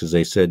because of this, because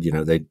they said,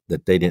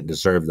 that they didn't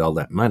deserve all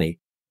that money.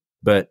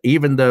 But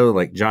even though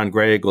like John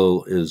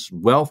Gragel is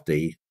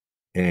wealthy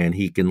and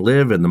he can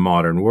live in the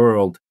modern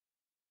world,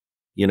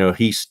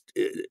 he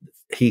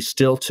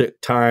still took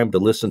time to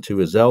listen to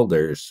his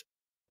elders,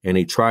 and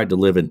he tried to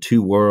live in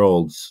two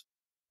worlds.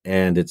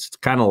 And it's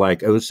kind of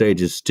like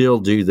Osages still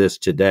do this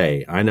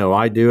today. I know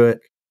I do it,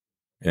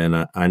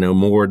 and I know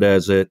Moore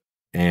does it.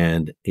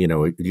 And,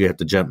 you have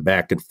to jump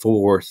back and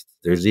forth.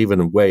 There's even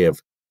a way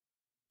of,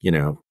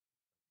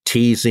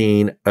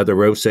 teasing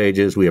other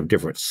Osages. We have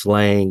different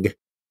slang.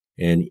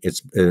 And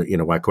it's,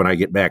 like when I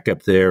get back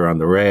up there on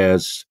the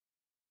res,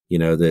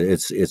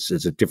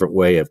 it's a different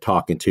way of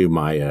talking to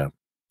my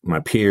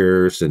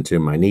peers and to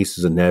my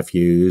nieces and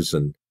nephews.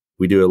 And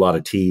we do a lot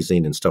of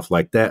teasing and stuff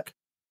like that.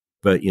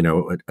 But,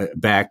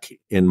 back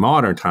in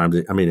modern times,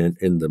 I mean,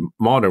 in the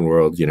modern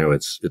world,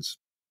 it's,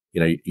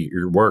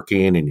 you're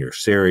working and you're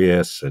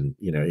serious, and,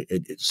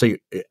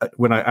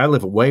 when I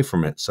live away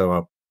from it,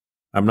 so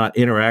I'm not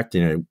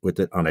interacting with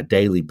it on a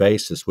daily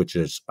basis, which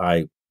is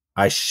I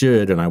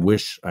should, and I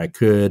wish I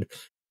could.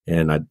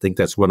 And I think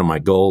that's one of my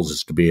goals,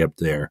 is to be up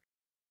there,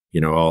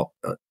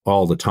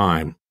 all the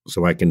time,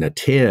 so I can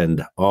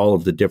attend all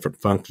of the different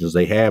functions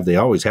they have. They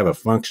always have a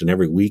function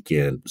every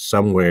weekend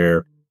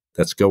somewhere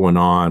that's going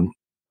on.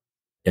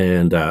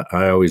 And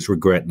I always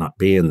regret not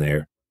being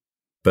there.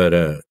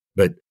 But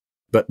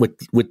with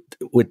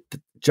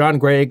John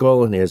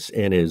Gragel and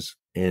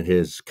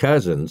his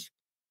cousins,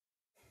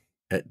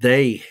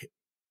 they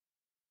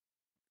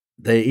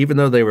even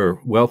though they were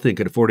wealthy and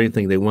could afford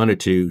anything they wanted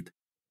to,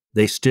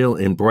 they still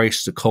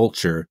embraced the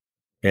culture,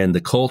 and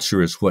the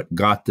culture is what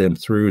got them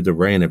through the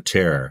reign of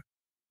terror.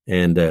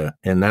 And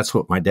that's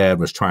what my dad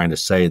was trying to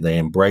say. They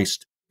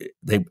embraced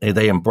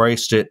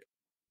it.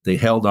 They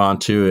held on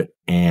to it,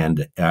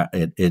 and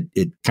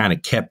it kind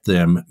of kept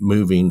them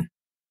moving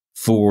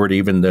forward,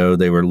 even though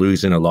they were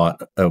losing a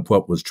lot of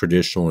what was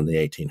traditional in the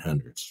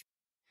 1800s.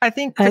 I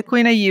think,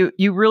 Jacqueline, you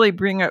really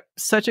bring up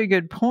such a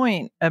good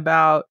point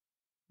about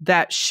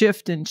that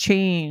shift and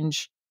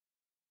change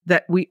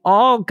that we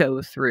all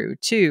go through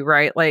too,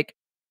 right? Like,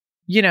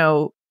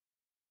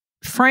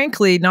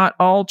 frankly, not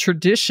all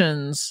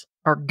traditions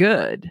are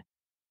good,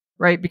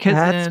 right? Because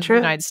in the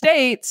United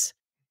States,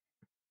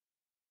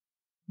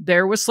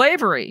 there was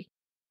slavery.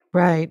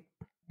 Right.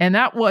 And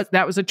that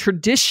was a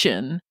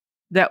tradition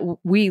that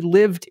we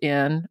lived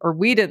in, or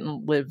we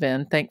didn't live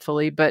in,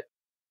 thankfully, but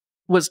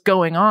was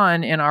going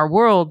on in our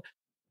world.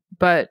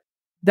 But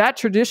that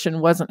tradition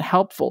wasn't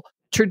helpful.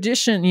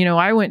 Tradition,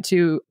 I went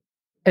to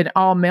an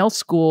all-male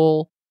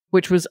school,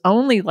 which was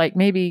only like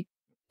maybe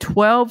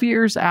 12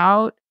 years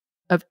out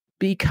of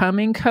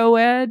becoming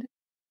co-ed,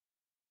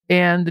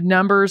 and the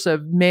numbers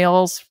of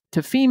males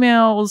to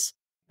females,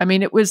 I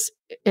mean, it was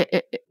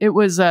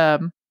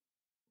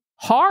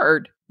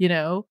hard,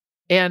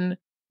 and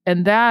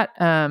that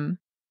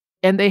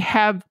and they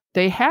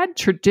had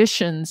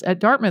traditions at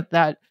Dartmouth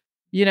that,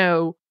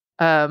 there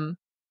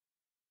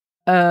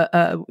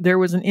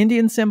was an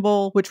Indian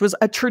symbol, which was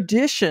a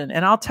tradition.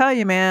 And I'll tell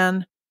you,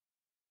 man,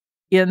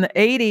 in the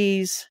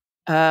 80s,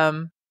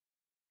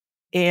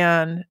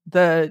 and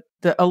the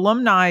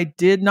alumni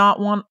did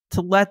not want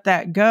to let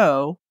that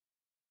go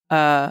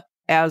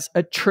as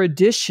a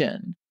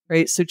tradition,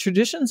 right? So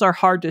traditions are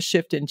hard to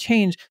shift and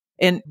change.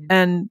 And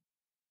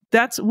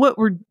that's what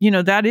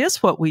that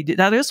is what we do.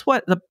 That is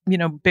what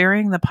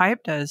bearing the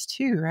pipe does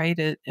too,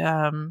 right?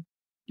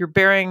 You're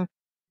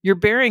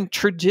bearing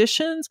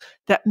traditions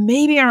that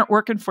maybe aren't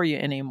working for you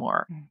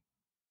anymore.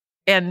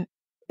 And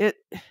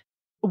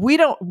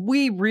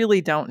we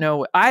really don't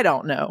know. I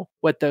don't know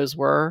what those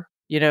were,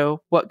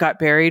 what got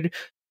buried.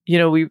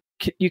 You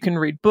can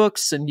read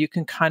books and you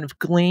can kind of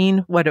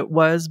glean what it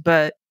was,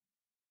 but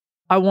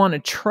I want to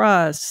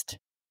trust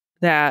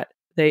that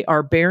they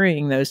are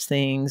burying those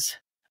things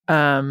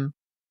for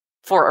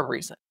a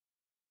reason.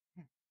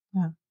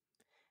 Yeah.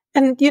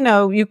 And,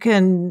 you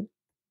can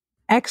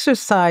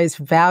exercise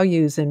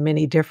values in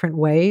many different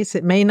ways.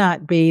 It may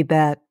not be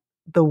that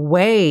the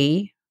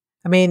way,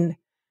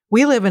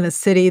 we live in a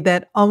city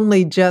that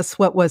only just,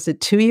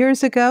 2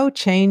 years ago,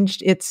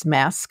 changed its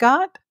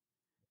mascot?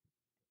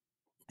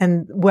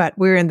 And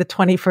we're in the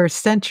 21st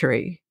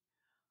century.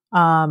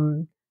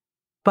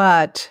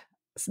 But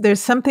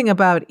there's something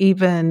about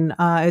even,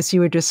 as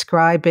you were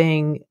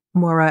describing,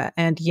 Moira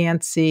and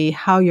Yancey,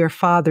 how your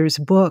father's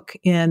book,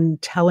 in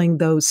telling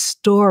those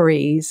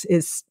stories,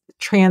 is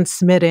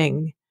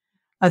transmitting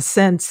a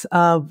sense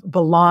of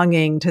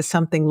belonging to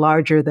something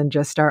larger than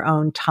just our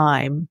own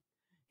time,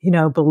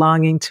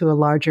 belonging to a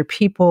larger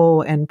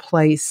people and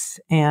place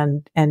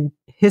and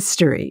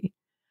history.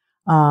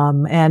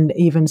 And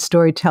even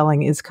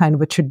storytelling is kind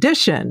of a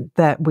tradition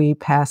that we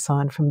pass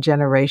on from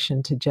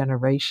generation to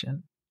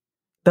generation,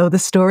 though the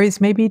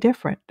stories may be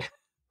different.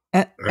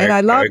 And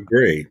I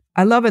agree.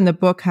 I love in the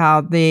book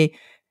how the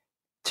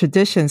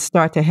traditions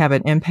start to have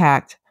an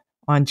impact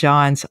on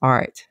John's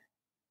art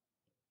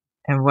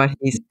and what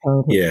he's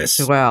painted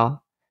as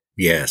well.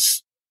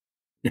 Yes.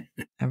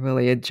 I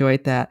really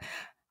enjoyed that.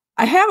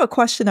 I have a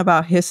question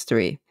about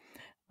history.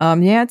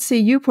 Yancey,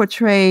 you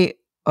portray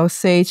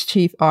Osage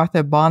Chief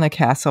Arthur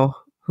Bonnicastle,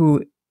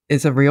 who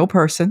is a real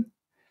person,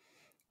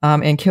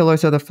 in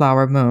Killers of the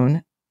Flower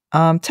Moon.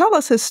 Tell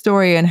us his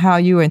story and how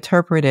you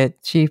interpreted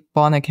Chief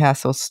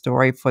Bonnicastle's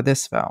story for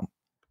this film.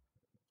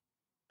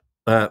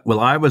 Well,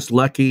 I was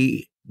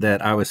lucky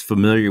that I was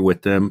familiar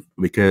with them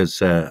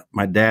because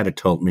my dad had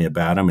told me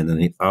about him, and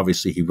then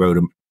obviously he wrote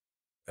him.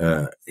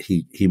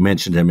 He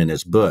mentioned him in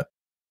his book,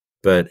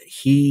 but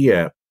he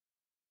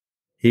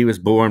was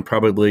born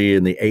probably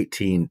in the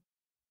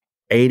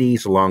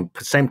 1880s, along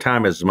the same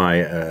time as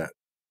my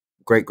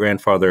great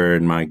grandfather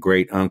and my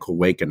great uncle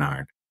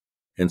Wakenard.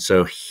 And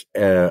so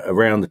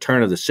around the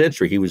turn of the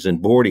century, he was in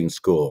boarding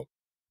school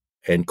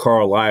in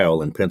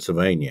Carlisle in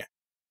Pennsylvania.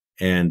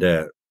 And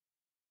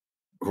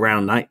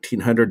around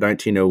 1900,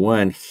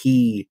 1901,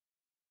 he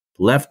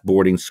left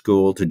boarding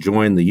school to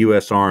join the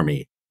U.S.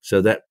 Army.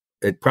 So that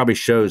it probably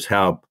shows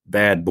how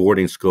bad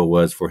boarding school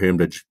was for him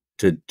to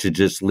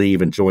just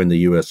leave and join the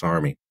U.S.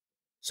 Army.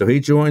 So he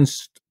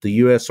joins the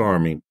U.S.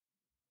 Army,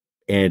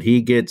 and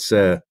he gets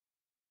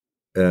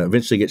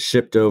eventually gets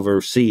shipped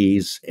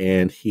overseas,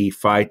 and he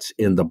fights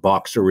in the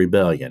Boxer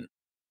Rebellion.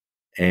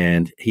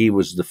 And he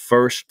was the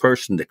first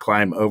person to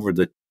climb over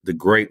the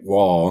Great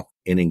Wall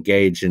and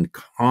engage in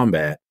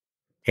combat,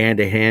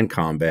 hand-to-hand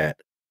combat.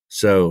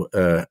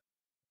 So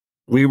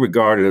we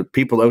regarded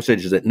people,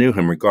 Osages that knew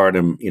him, regard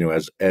him,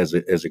 as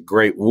a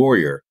great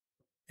warrior.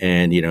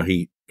 And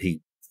he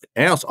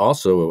was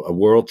also a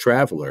world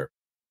traveler.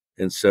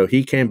 And so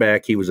he came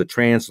back. He was a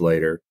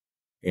translator,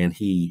 and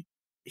he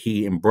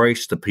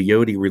embraced the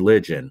peyote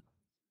religion.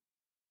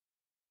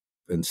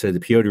 And so the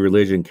peyote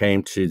religion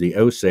came to the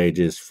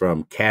Osages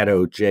from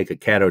Jacob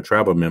Caddo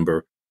tribal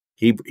member.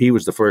 He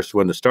was the first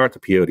one to start the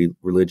peyote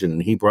religion,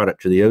 and he brought it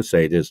to the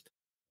Osages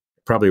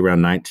probably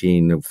around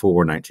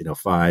 1904,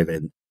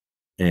 1905.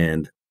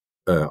 And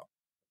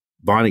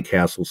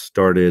Bonnicastle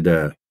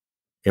started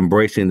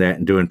embracing that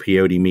and doing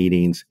peyote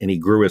meetings, and he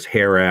grew his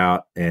hair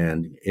out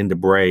and into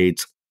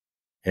braids.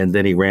 And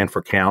then he ran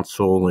for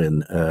council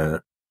in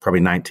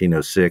probably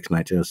 1906,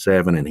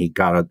 1907, and he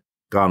got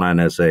on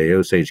as a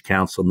Osage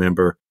council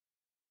member.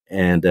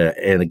 And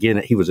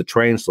again, he was a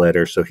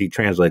translator, so he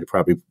translated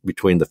probably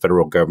between the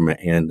federal government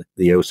and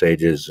the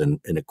Osages and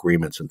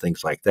agreements and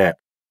things like that.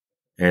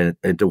 And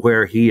to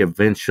where he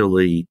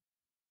eventually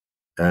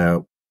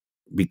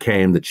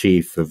became the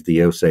chief of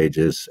the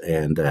Osages,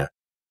 and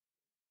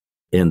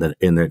in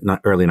the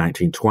early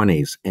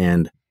 1920s.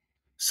 And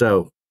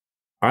so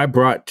I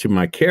brought to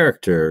my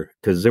character,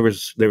 because there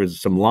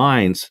was some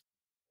lines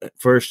at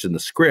first in the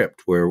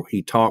script where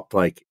he talked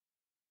like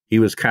he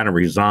was kind of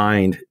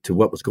resigned to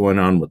what was going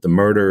on with the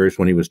murderers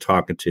when he was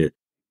talking to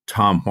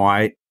Tom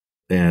White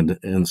and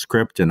in the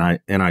script. And I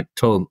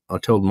told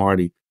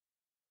Marty,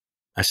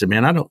 I said,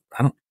 man, I don't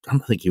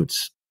think he would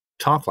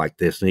talk like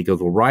this. And he goes,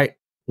 well, write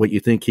what you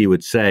think he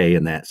would say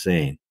in that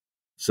scene.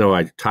 So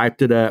I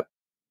typed it up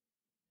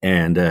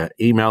and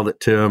emailed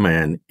it to him,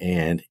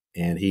 and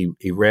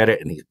he read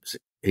it, and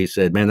he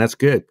said, man, that's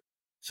good.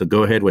 So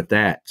go ahead with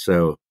that.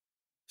 So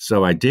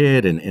I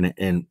did, and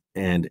in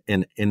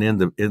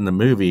the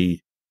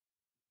movie,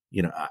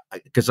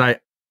 because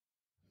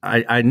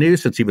I knew,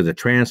 since he was a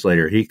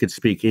translator, he could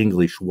speak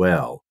English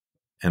well,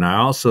 and I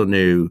also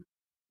knew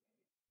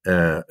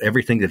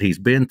everything that he's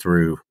been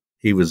through.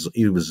 He was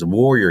a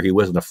warrior. He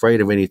wasn't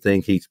afraid of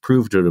anything. He's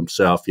proved it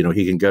himself.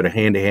 He can go to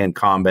hand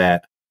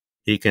combat.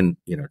 He can,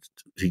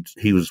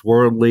 he was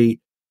worldly,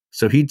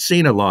 so he'd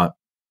seen a lot,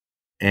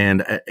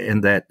 and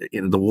that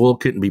the wool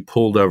couldn't be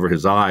pulled over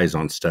his eyes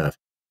on stuff,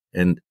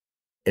 and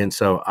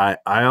so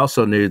I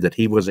also knew that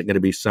he wasn't going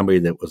to be somebody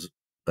that was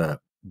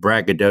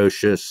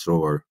braggadocious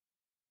or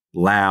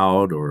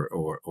loud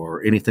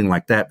or anything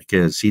like that,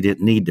 because he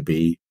didn't need to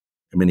be.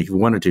 I mean, if he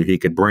wanted to, he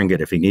could bring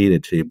it if he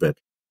needed to, but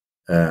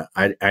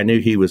I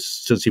knew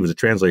since he was a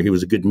translator, he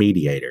was a good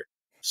mediator.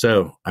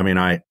 So, I mean,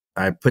 I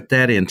put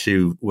that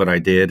into what I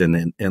did,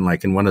 and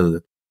like in one of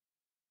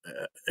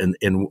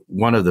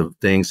the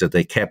things that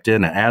they kept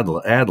in an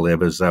ad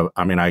lib is,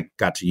 I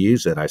got to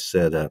use it. I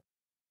said,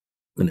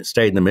 when it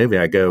stayed in the movie,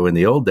 I go, in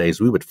the old days,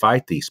 we would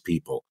fight these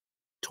people.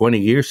 20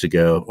 years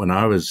ago, when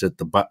I was at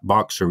the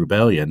Boxer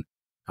Rebellion,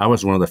 I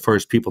was one of the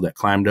first people that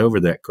climbed over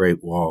that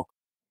Great Wall.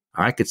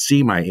 I could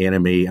see my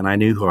enemy, and I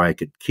knew who I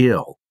could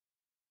kill.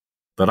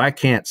 but I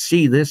can't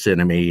see this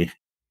enemy.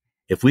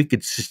 If we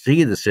could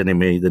see this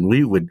enemy, then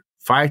we would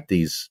fight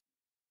these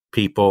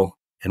people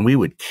and we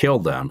would kill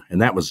them.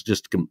 And that was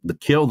just the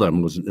kill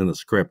them was in the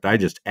script. I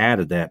just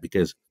added that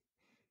because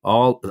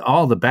all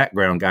the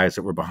background guys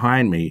that were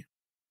behind me,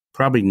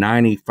 probably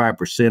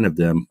 95% of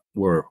them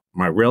were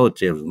my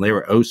relatives, and they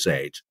were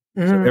Osage.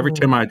 So every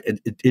time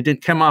it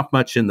didn't come off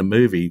much in the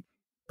movie,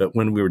 but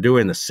when we were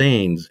doing the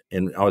scenes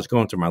and I was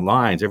going through my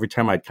lines, every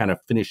time I'd kind of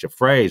finish a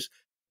phrase,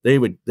 they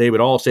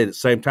would all say at the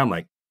same time,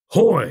 like,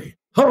 hoy,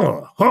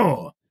 ho,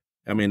 ho.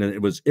 I mean,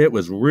 it was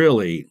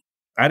really,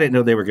 I didn't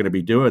know they were going to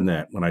be doing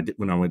that when I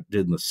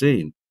did the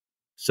scene.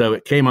 So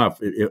it came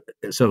off.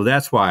 So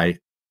that's why,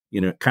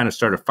 it kind of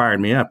started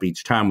firing me up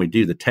each time we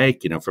do the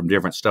take, from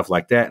different stuff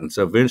like that. And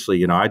so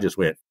eventually, I just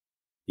went,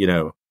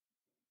 if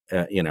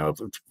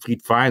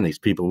we'd find these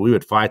people, we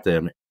would fight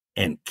them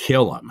and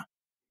kill them.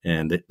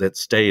 And that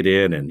stayed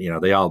in, and,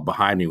 they all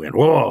behind me went,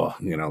 whoa,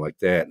 like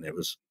that. And it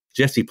was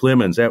Jesse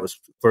Plemons. That was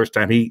the first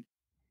time he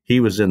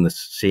was in the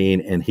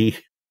scene, and he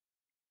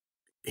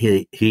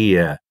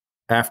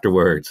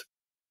afterwards,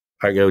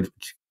 I go,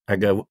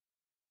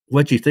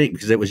 what'd you think?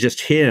 Because it was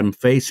just him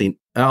facing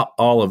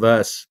all of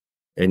us,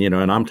 and,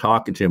 and I'm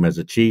talking to him as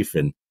a chief,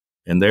 and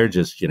they're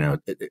just,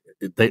 a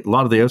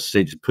lot of the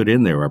Osages put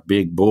in there are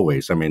big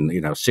boys. I mean,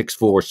 6'4",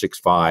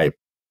 6'5",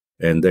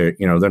 and they're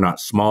not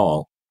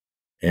small.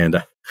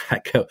 And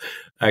I go,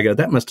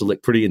 that must have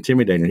looked pretty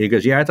intimidating. He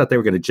goes, yeah, I thought they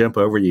were going to jump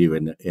over you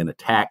and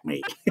attack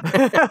me.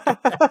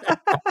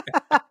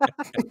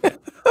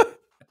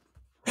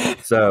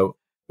 So,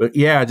 but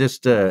yeah,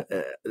 just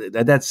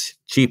that's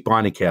Chief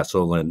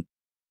Bonnicastle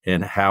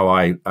and how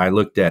I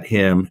looked at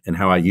him and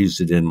how I used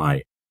it in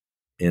my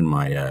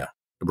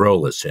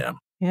role as him.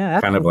 Yeah,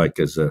 kind of like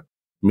as a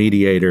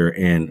mediator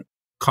and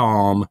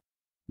calm,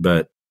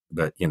 but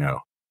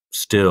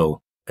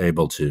still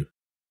able to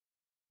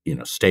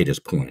state his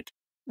point.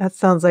 That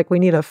sounds like we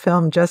need a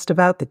film just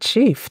about the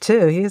chief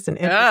too. He's an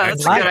interesting.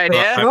 That's a good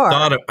idea.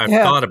 I've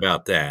thought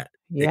about that.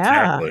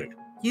 Yeah. Exactly.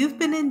 You've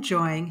been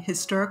enjoying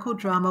Historical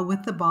Drama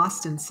with the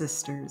Boston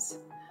Sisters,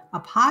 a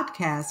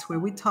podcast where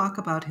we talk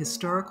about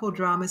historical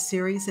drama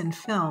series and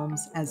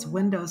films as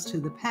windows to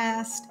the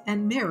past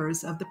and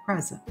mirrors of the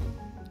present.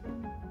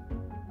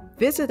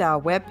 Visit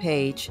our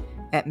webpage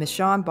at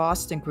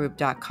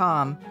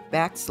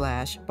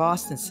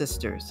michonnebostongroup.com/Boston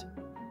Sisters.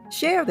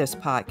 Share this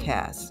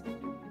podcast.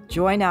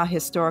 Join our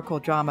historical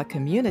drama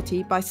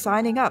community by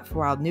signing up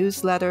for our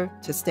newsletter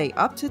to stay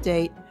up to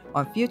date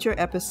on future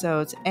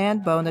episodes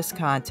and bonus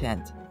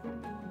content.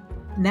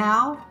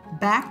 Now,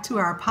 back to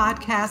our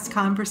podcast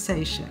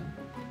conversation.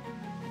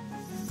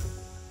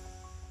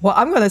 Well,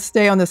 I'm going to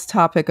stay on this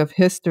topic of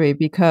history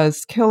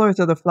because Killers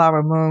of the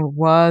Flower Moon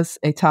was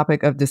a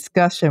topic of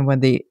discussion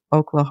when the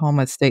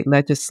Oklahoma State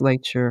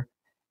Legislature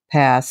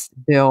passed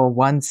Bill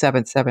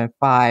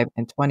 1775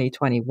 in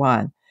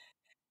 2021.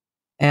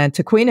 And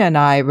Taquina and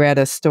I read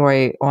a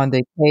story on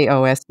the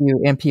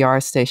KOSU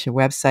NPR station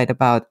website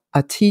about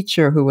a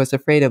teacher who was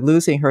afraid of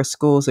losing her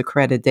school's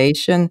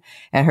accreditation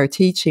and her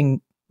teaching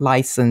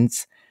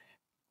license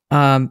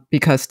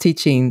because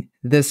teaching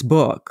this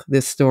book,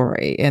 this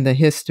story, and the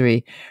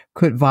history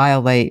could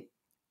violate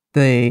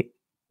the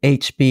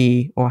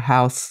HB or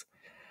House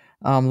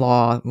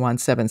Law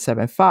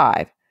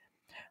 1775.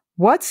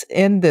 What's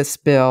in this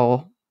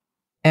bill?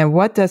 And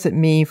what does it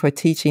mean for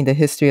teaching the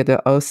history of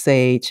the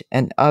Osage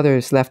and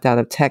others left out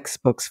of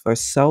textbooks for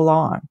so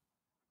long?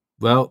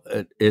 Well,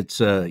 it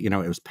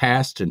was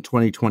passed in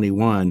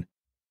 2021,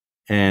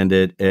 and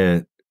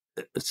it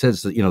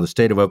says that, the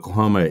state of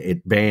Oklahoma,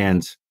 it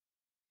bans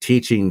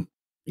teaching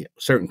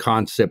certain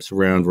concepts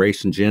around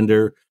race and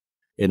gender,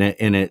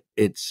 and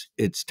it's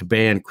to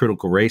ban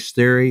critical race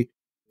theory,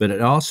 but it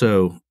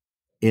also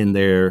in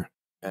there,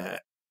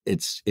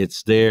 it's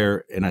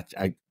there, and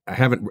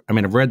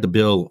I've read the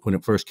bill when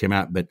it first came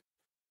out, but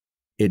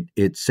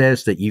it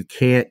says that you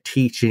can't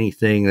teach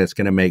anything that's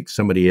going to make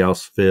somebody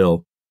else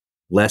feel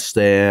less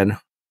than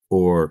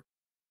or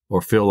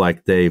feel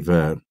like they've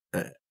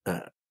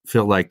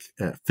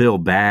feel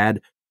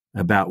bad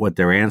about what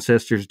their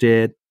ancestors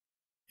did.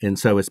 And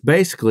so it's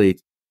basically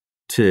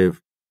to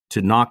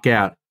knock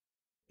out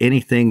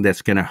anything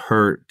that's going to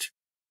hurt,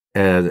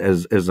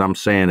 as I'm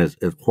saying, as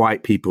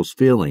white people's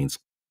feelings.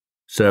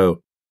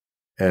 So,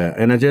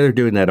 and they're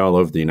doing that all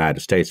over the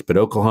United States, but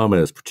Oklahoma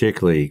is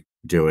particularly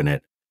doing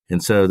it.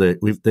 And so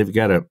they've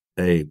got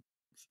a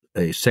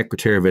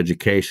Secretary of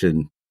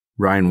Education,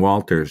 Ryan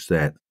Walters,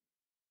 that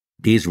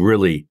he's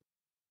really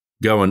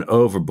going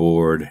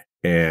overboard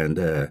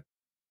and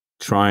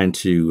trying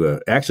to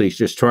he's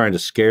just trying to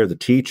scare the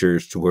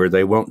teachers to where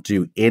they won't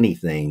do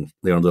anything.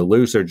 They'll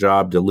lose their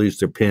job, they'll lose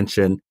their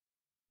pension,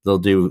 they'll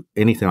do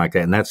anything like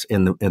that. And that's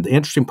and the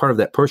interesting part of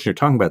that person you're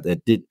talking about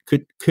that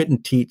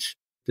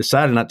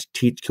decided not to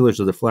teach Killers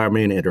of the Flower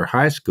Moon at her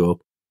high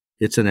school.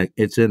 It's in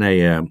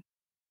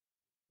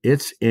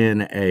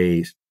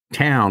a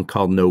town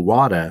called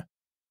Nowata,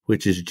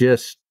 which is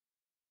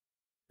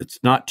it's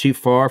not too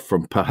far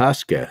from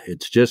Pawhuska.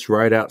 It's just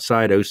right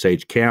outside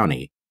Osage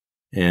County.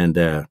 And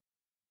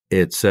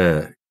it's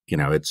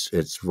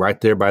it's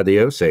right there by the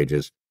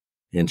Osages,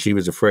 and she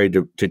was afraid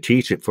to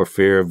teach it for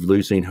fear of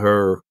losing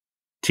her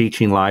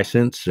teaching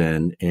license,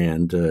 and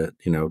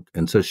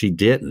so she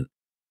didn't.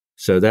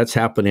 So that's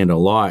happening a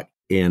lot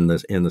in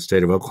the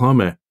state of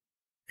Oklahoma.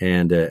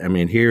 And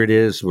here it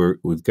is.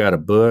 We've got a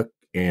book,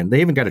 and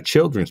they even got a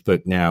children's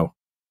book now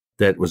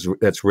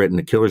that's written,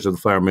 the Killers of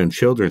the Flower Moon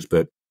children's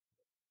book.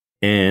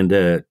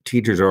 And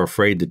teachers are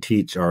afraid to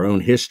teach our own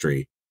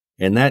history,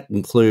 and that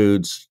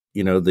includes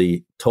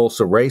the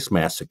Tulsa Race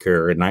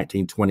Massacre in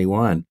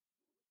 1921,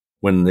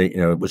 when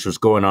which was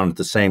going on at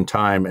the same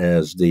time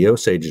as the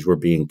Osages were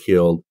being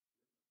killed,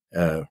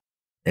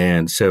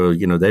 and so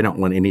they don't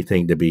want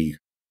anything to be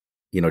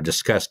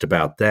discussed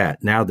about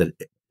that. Now that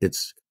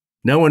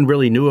no one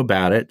really knew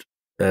about it,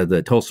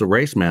 the Tulsa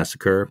Race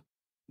Massacre,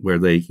 where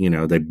they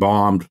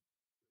bombed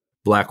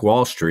Black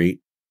Wall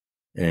Street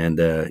and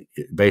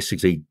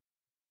basically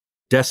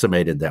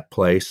decimated that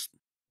place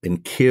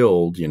and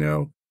killed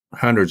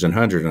hundreds and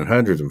hundreds and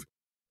hundreds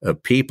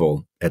of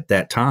people at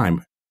that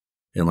time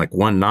in like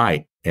one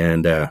night,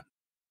 and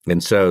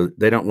so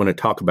they don't want to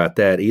talk about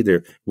that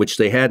either, which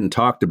they hadn't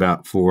talked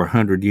about for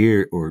 100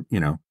 years, or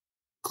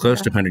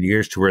close to 100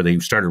 years, to where they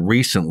started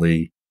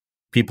recently.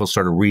 People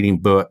started reading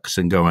books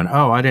and going,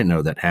 "Oh, I didn't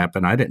know that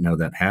happened. I didn't know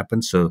that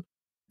happened." So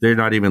they're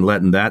not even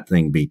letting that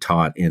thing be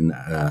taught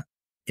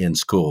in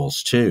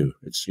schools too.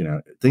 It's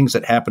things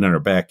that happen in our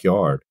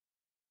backyard.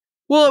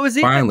 Well, it was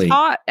even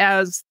taught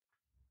as,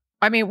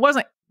 it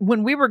wasn't,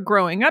 when we were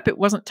growing up, it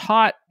wasn't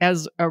taught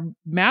as a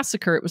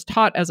massacre. It was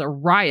taught as a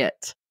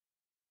riot.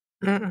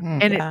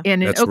 And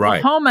in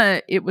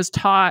Oklahoma, it was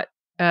taught.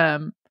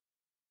 And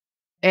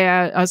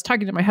I was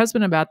talking to my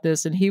husband about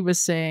this, and he was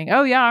saying,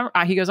 "Oh yeah,"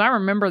 he goes, "I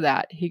remember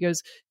that." He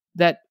goes,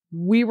 "That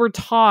we were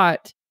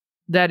taught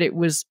that it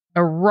was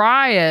a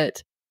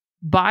riot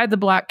by the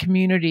Black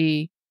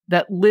community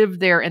that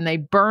lived there, and they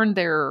burned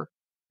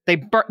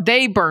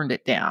they burned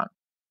it down,"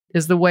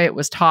 is the way it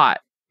was taught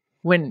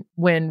when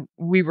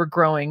we were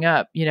growing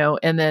up,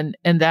 and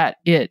that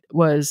it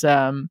was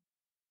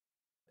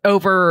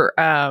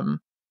over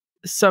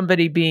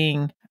somebody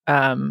being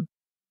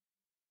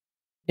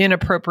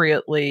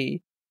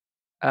inappropriately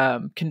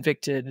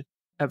convicted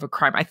of a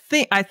crime. I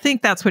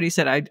think that's what he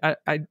said.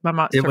 I'm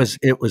not sure.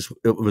 It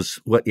was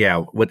what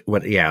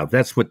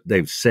that's what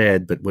they've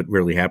said, but what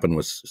really happened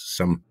was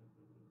some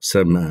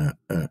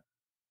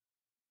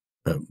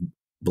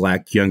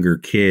Black younger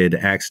kid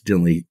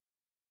accidentally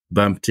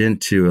bumped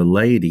into a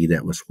lady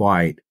that was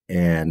white,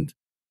 and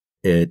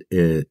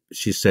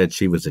she said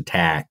she was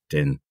attacked,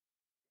 and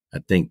I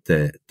think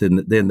that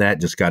then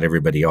that just got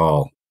everybody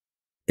all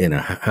in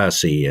a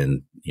hussy,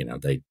 and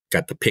they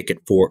got the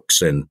picket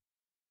forks and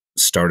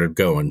started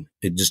going.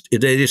 They just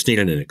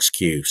needed an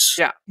excuse.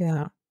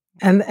 Yeah.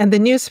 And the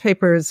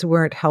newspapers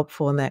weren't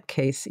helpful in that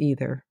case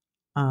either.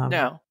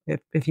 No,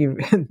 if you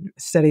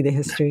study the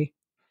history.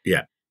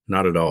 Yeah,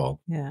 not at all.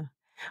 Yeah.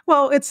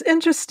 Well, it's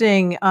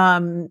interesting.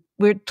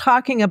 We're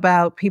talking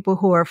about people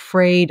who are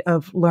afraid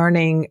of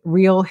learning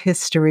real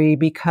history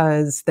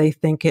because they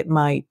think it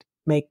might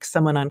make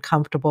someone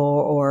uncomfortable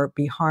or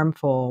be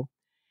harmful.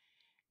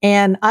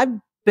 And I've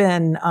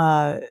been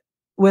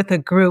with a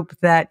group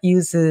that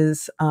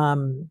uses a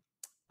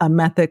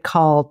method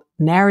called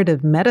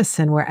narrative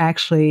medicine, where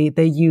actually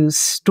they use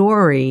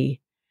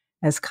story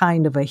as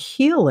kind of a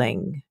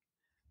healing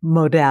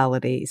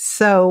modality.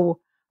 So,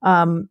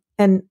 and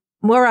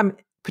more, I'm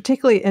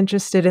particularly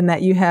interested in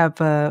that you have,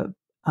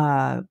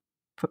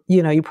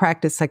 you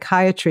practice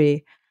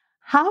psychiatry.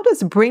 How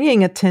does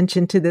bringing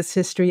attention to this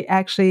history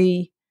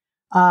actually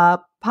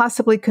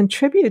possibly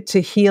contribute to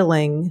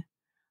healing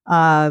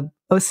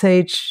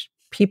Osage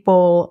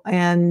people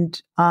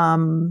and,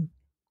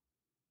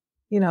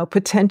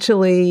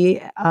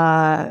 potentially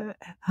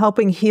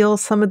helping heal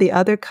some of the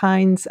other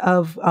kinds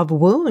of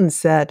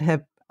wounds that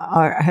have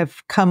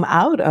come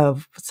out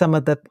of some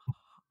of the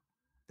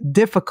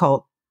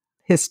difficult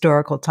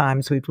historical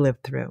times we've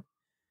lived through?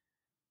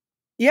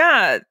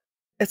 Yeah,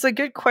 it's a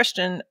good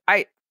question.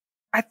 I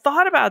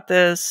thought about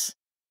this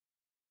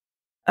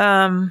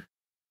in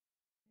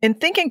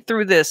thinking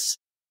through this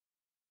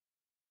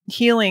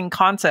healing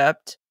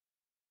concept.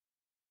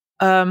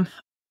 I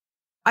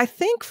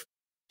think,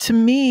 to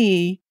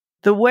me,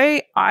 the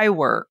way I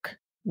work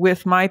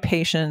with my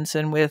patients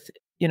and with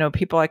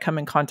people I come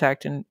in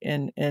contact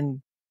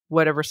in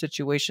whatever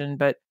situation,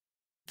 but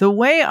the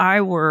way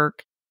I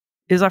work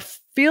is I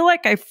feel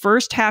like I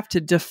first have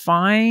to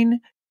define,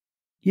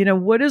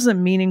 what is a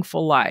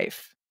meaningful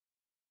life?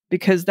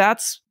 Because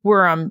that's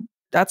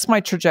my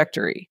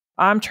trajectory.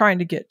 I'm trying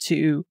to get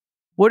to,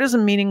 what does a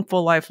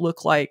meaningful life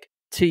look like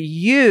to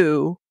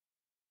you?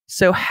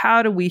 So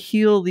how do we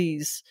heal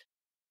these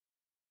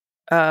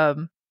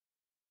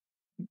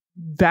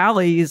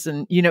valleys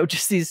and,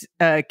 just these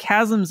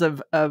chasms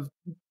of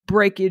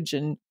breakage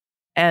and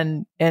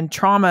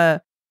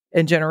trauma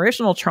and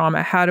generational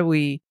trauma? How do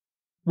we,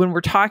 when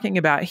we're talking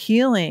about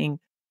healing,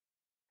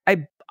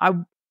 I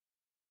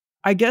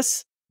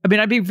guess,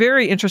 I'd be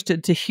very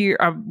interested to hear,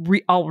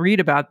 I'll read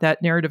about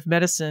that narrative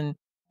medicine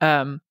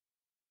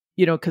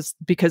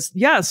because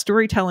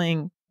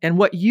storytelling and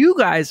what you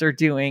guys are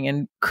doing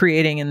and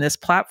creating in this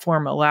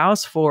platform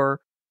allows for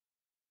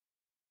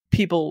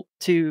people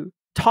to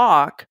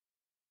talk.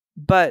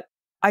 But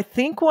I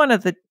think one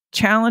of the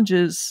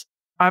challenges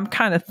I'm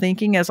kind of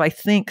thinking as I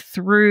think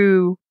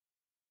through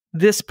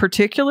this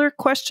particular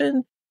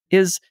question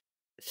is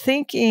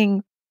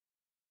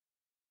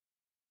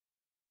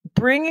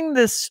bringing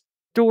this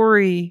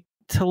story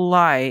to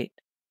light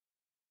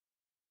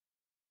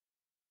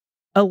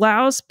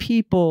allows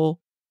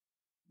people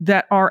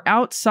that are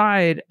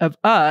outside of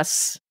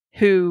us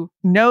who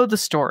know the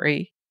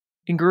story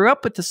and grew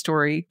up with the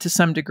story to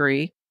some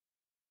degree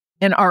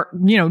and are,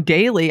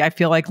 daily, I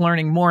feel like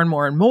learning more and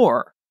more and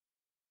more.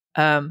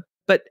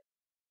 But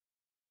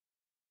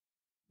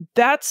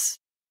that's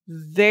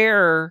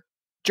their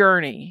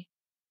journey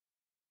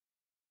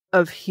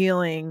of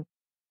healing.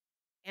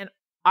 And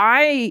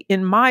I,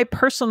 in my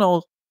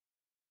personal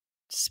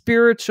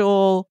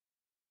spiritual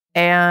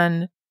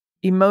and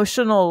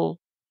emotional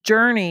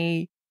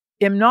journey,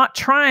 am not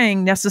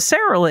trying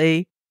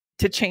necessarily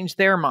to change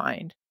their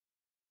mind,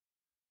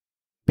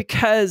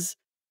 because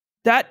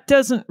that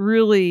doesn't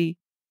really,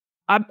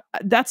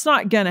 that's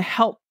not going to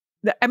help.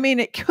 I mean,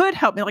 it could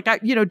help me. Like,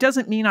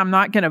 doesn't mean I'm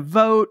not going to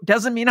vote.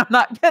 Doesn't mean I'm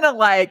not going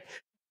to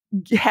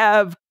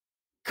have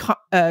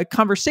a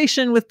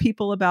conversation with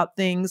people about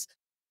things.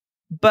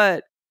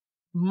 But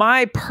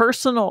my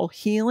personal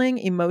healing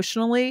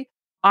emotionally,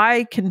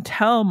 I can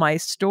tell my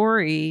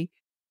story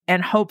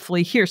and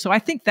hopefully hear. So I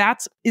think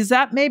is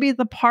that maybe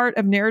the part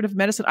of narrative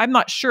medicine? I'm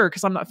not sure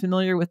because I'm not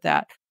familiar with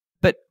that.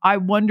 But I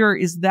wonder,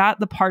 is that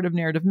the part of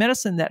narrative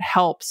medicine that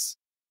helps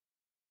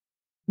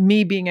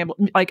me being able,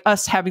 like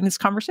us having this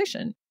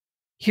conversation,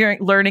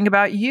 learning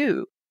about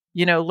you,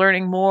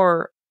 learning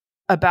more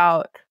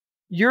about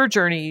your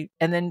journey,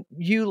 and then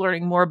you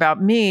learning more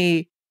about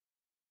me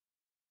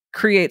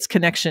creates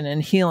connection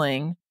and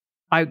healing,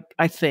 I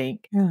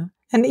think. Yeah.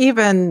 And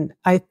even,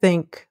 I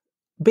think,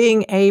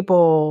 being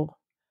able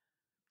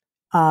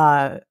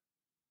to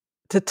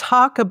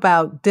talk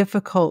about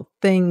difficult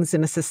things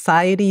in a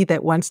society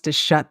that wants to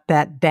shut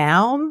that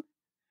down.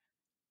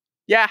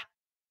 Yeah.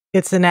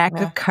 It's an act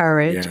of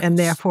courage and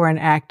therefore an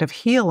act of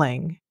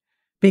healing,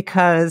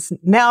 because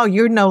now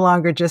you're no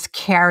longer just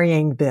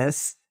carrying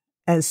this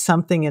as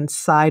something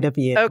inside of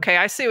you. Okay,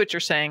 I see what you're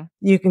saying.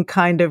 You can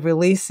kind of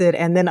release it,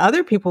 and then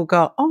other people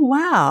go, oh,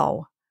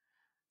 wow,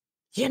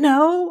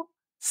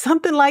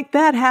 something like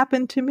that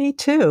happened to me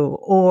too.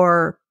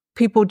 Or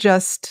people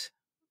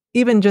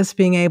even just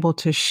being able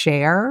to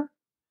share.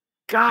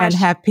 Gosh. And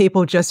have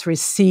people just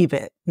receive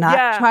it,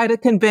 not try to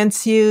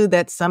convince you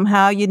that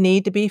somehow you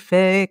need to be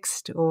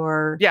fixed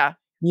or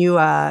you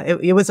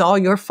it was all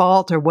your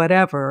fault or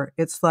whatever.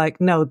 It's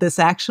like, no, this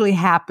actually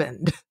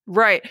happened.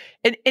 Right.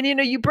 And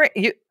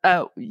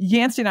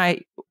Yancey and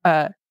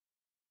I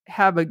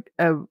have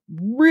a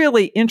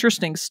really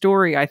interesting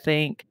story, I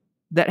think,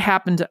 that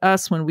happened to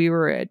us when we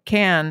were at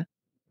Cannes,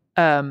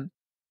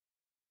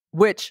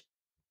 which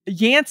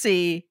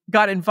Yancey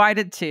got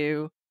invited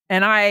to,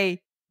 and I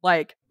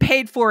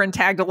paid for and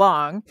tagged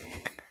along.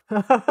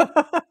 I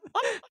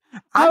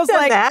was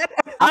like, that.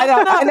 I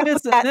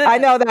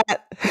know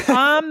that.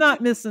 I'm not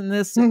missing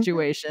this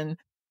situation.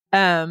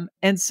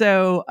 And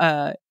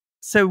so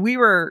we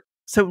were,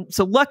 so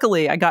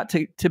luckily I got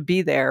to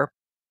be there,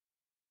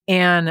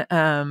 and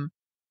I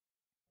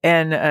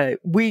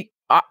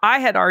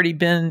had already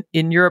been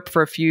in Europe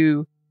for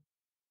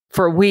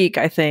a week,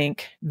 I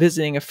think,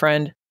 visiting a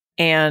friend,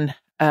 and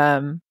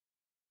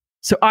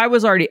so I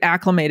was already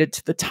acclimated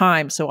to the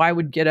time. So I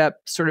would get up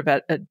sort of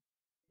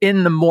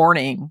in the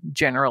morning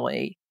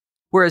generally,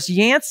 whereas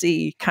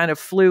Yancey kind of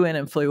flew in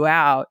and flew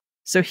out.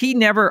 So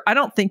I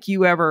don't think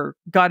you ever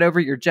got over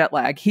your jet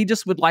lag. He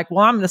just would I'm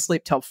going to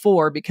sleep till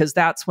 4 because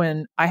that's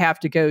when I have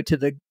to go to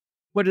the,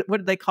 what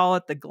did they call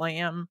it? The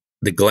glam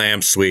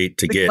suite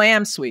to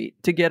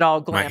get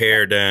all glam. My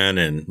hair done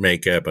and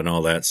makeup and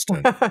all that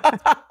stuff.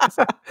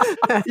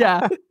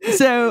 Yeah.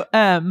 So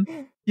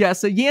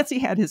Yancey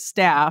had his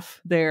staff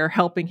there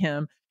helping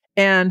him.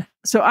 And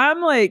so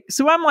I'm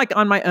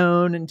on my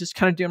own and just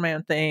kind of doing my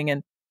own thing.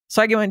 And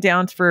so I went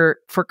down for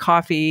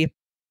coffee,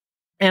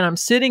 and I'm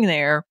sitting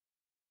there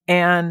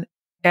and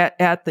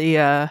at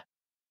the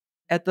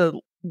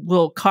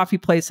little coffee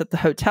place at the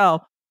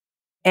hotel,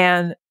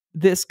 and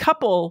this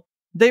couple,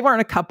 they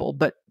weren't a couple,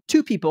 but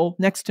 2 people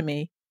next to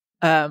me.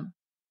 I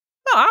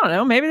don't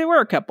know, maybe they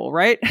were a couple,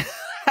 right?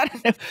 I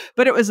don't know.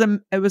 But it was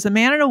a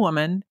man and a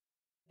woman,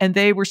 and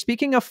they were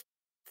speaking a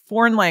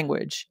foreign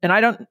language, and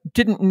I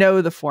didn't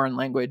know the foreign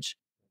language.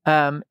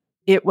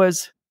 It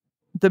was,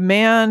 the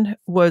man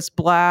was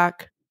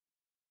Black,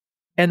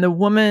 and the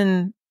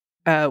woman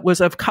was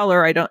of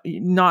color.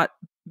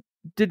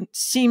 Didn't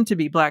seem to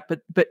be Black,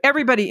 but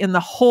everybody in the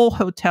whole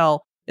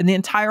hotel, in the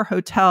entire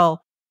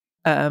hotel,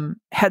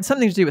 had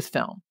something to do with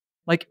film.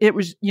 Like, it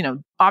was,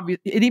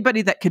 obvious.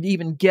 Anybody that could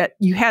even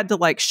you had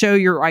to show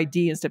your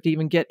ID and stuff to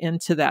even get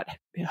into that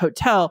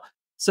hotel.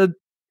 So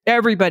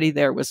everybody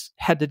there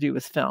had to do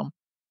with film.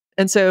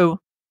 And so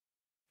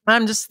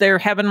I'm just there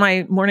having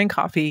my morning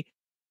coffee,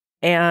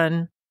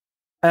 and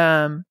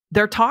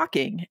they're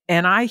talking,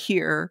 and I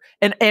hear,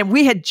 and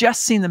we had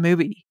just seen the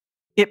movie.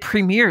 It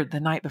premiered the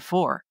night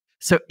before.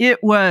 So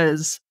it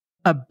was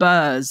a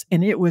buzz,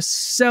 and it was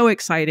so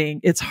exciting.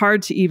 It's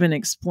hard to even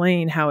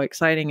explain how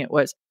exciting it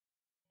was.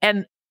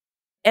 And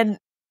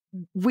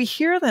we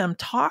hear them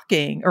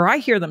talking, or I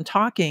hear them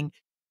talking,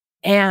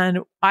 and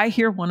I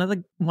hear one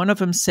of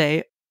them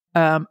say,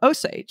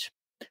 Osage.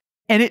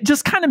 And it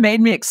just kind of made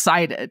me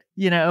excited,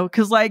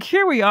 because like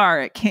here we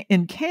are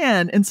in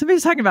Cannes, and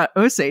somebody's talking about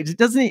Osage.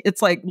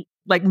 It's like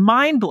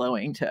mind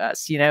blowing to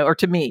us, or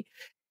to me.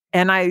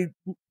 And I,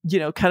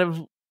 kind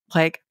of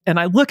like, and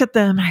I look at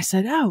them and I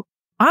said, "Oh,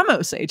 I'm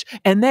Osage,"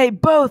 and they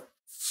both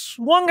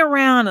swung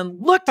around and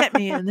looked at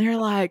me, and they're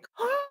like,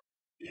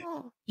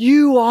 "Oh,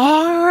 you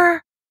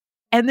are?"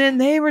 And then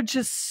they were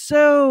just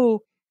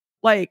so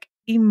like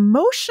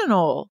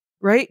emotional,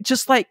 right?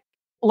 Just like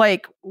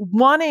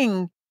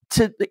wanting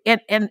to,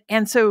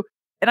 and so,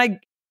 and I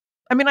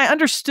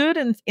understood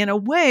in a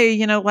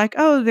way, like,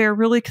 oh, they're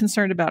really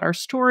concerned about our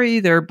story.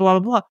 They're blah,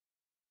 blah, blah.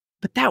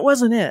 But that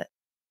wasn't it.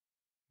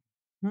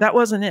 That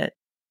wasn't it.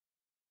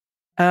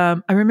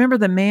 I remember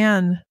the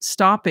man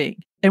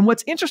stopping. And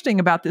what's interesting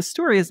about this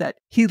story is that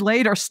he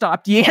later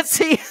stopped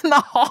Yancey in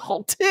the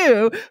hall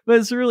too. But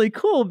it's really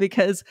cool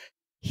because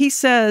he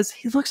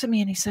looks at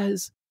me and he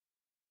says,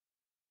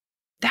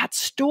 that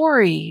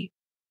story,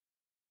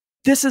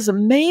 this is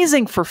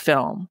amazing for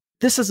film.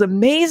 This is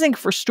amazing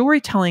for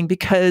storytelling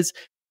because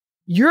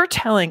you're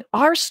telling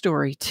our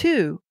story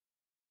too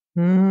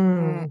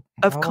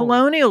of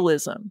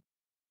colonialism.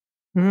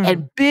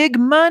 And big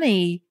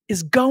money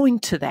is going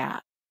to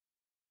that.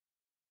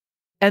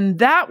 And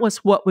that was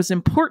what was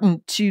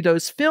important to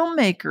those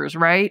filmmakers,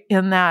 right?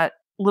 In that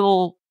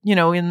little,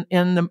 in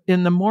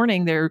the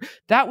morning there,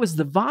 that was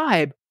the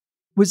vibe,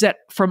 was that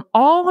from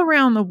all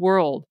around the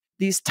world,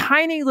 these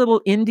tiny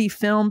little indie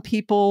film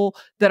people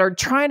that are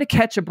trying to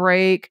catch a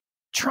break,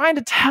 trying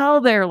to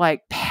tell their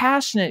like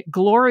passionate,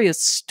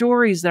 glorious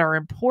stories that are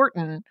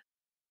important.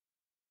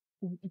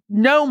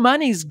 No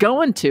money's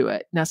going to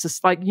it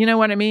necessarily. Like, you know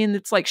what I mean?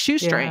 It's like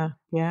shoestring.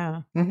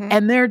 Yeah. Mm-hmm.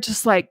 And they're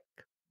just like,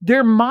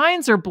 their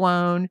minds are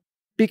blown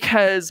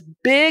because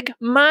big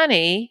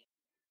money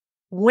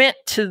went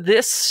to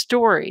this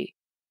story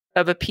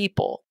of a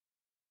people.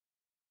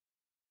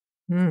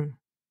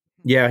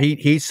 Yeah,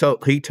 he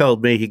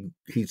told me,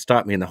 he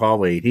stopped me in the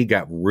hallway. He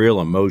got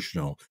real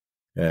emotional,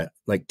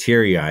 like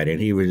teary eyed,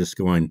 and he was just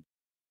going,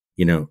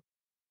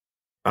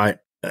 I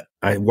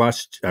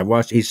watched.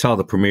 He saw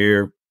the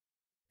premiere,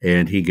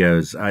 and he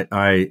goes,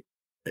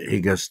 he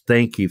goes,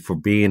 thank you for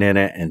being in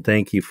it, and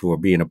thank you for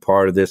being a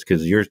part of this,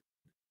 because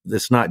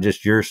it's not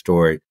just your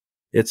story,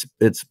 it's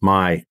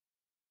my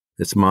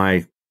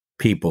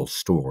people's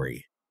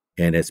story,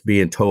 and it's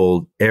being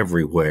told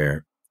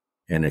everywhere.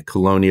 And the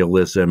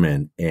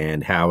colonialism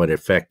and how it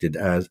affected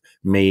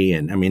me.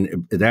 And I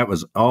mean, that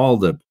was all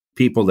the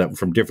people that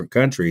from different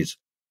countries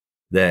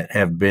that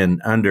have been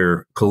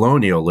under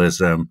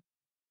colonialism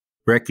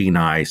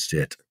recognized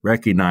it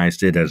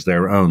as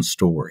their own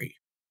story.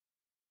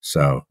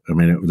 So, I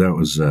mean,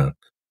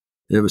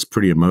 it was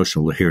pretty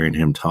emotional hearing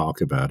him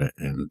talk about it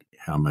and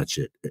how much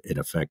it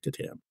affected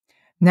him.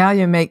 Now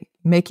you're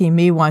making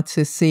me want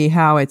to see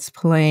how it's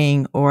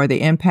playing or the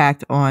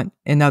impact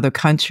in other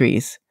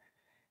countries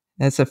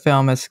as a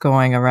film is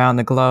going around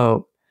the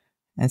globe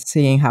and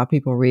seeing how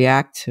people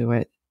react to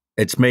it.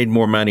 It's made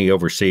more money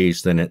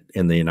overseas than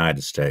in the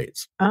United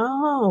States.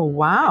 Oh,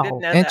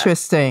 wow.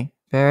 Interesting.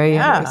 Very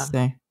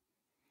interesting.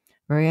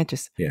 Very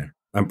interesting. Yeah,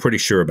 I'm pretty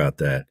sure about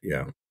that.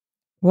 Yeah.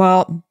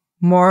 Well,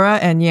 Moira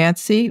and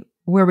Yancey,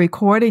 we're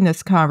recording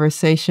this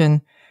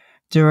conversation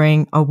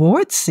during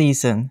awards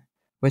season,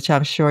 which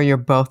I'm sure you're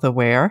both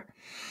aware.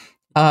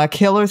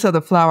 Killers of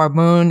the Flower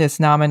Moon is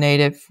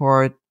nominated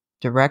for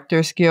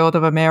Directors Guild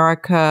of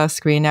America,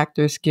 Screen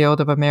Actors Guild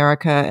of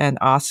America, and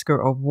Oscar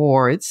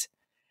Awards.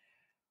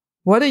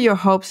 What are your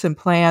hopes and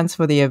plans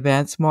for the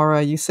events? Moira,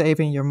 are you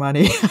saving your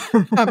money?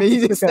 I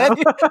mean, you said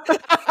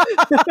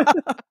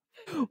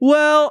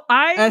Well,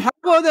 and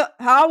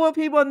how will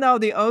people know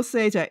the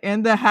Osage are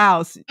in the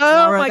house?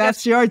 Oh, Moira, my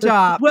that's your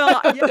job.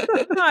 Well,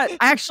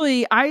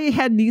 actually, I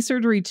had knee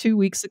surgery 2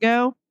 weeks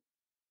ago.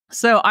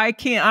 So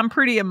I'm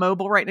pretty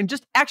immobile right now.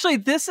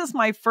 This is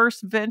my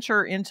first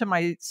venture into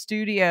my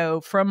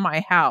studio from my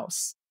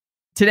house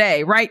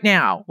today, right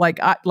now. Like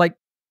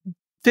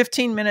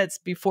 15 minutes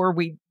before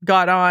we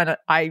got on,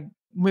 I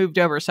moved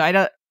over.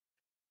 So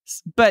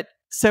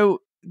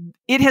so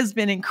it has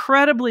been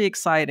incredibly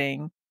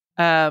exciting.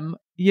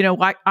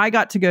 I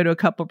got to go to a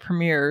couple of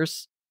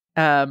premieres.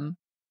 But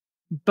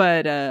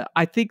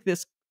I think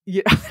this,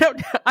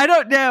 I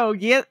don't know.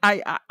 Yeah,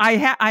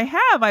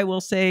 I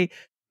will say,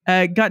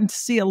 gotten to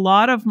see a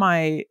lot of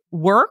my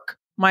work,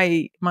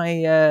 my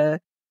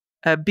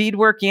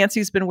beadwork.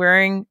 Yancey's been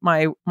wearing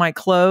my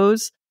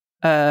clothes.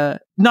 I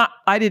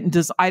didn't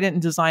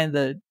design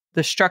the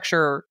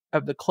structure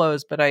of the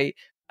clothes, but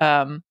I've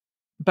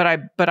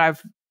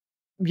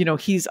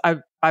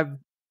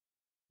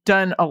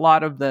done a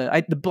lot of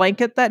the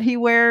blanket that he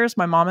wears.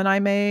 My mom and I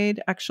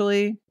made,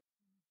 actually.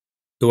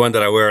 The one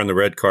that I wear on the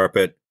red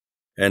carpet.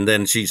 And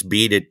then she's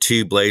beaded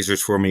 2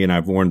 blazers for me, and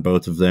I've worn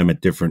both of them at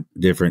different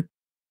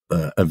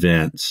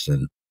events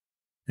and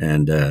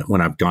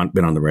when I've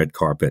been on the red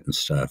carpet and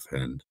stuff.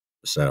 And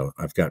so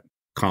I've got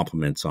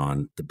compliments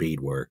on the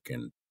beadwork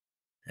and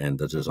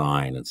the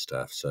design and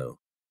stuff. So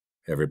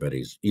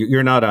everybody's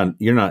you're not on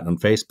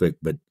Facebook,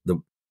 but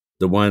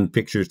the one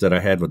pictures that I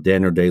had with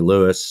Daniel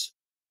Day-Lewis,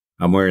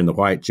 I'm wearing the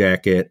white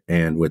jacket,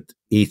 and with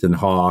Ethan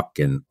Hawke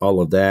and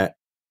all of that,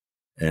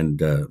 and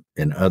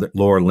other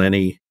Laura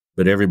Linney.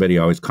 But everybody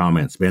always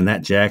comments, man,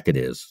 that jacket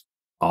is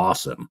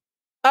awesome.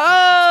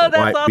 Oh,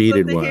 that's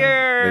awesome to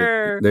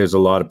hear. There's a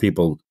lot of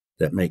people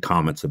that make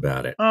comments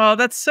about it. Oh,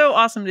 that's so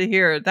awesome to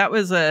hear. That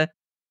was a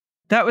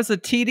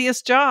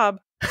tedious job.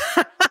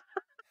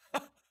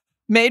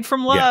 Made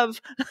from love.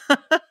 Yeah.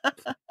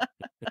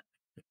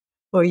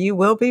 Well, you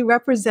will be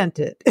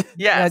represented.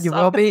 Yes. You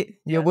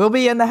will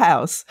be in the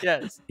house.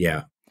 Yes.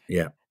 Yeah.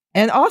 Yeah.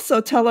 And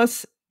also tell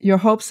us your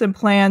hopes and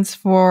plans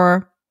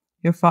for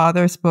your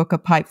father's book, A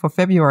Pipe for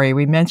February.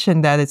 We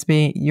mentioned that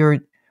you're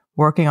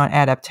working on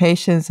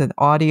adaptations and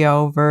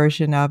audio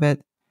version of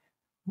it.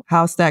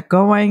 How's that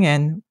going,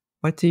 and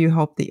what do you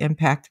hope the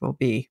impact will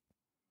be?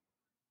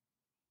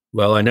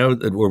 Well, I know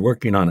that we're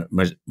working on it.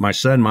 My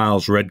son,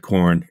 Miles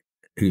RedCorn,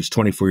 who's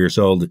 24 years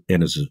old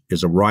and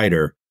is a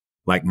writer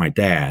like my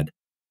dad,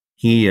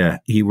 he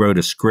wrote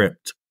a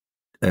script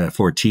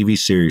for a TV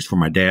series for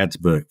my dad's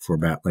book for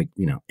about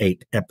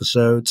 8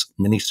 episodes,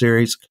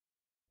 miniseries.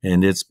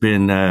 And it's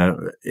been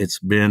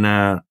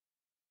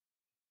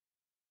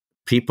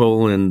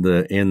people in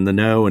the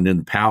know and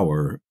in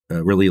power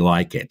really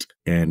like it,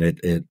 and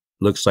it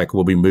looks like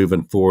we'll be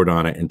moving forward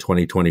on it in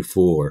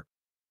 2024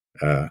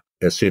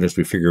 as soon as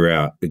we figure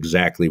out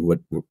exactly where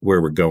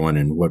we're going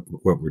and what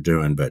we're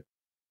doing. But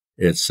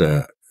it's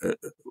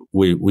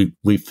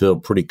we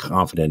feel pretty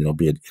confident it'll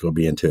be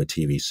into a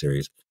TV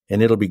series,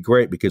 and it'll be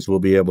great because we'll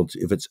be able to,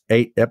 if it's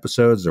 8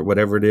 episodes or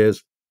whatever it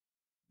is,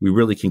 we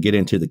really can get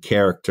into the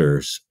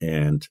characters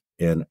and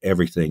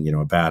everything,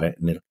 about it.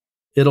 And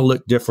it'll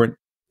look different.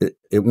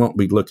 It won't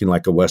be looking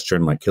like a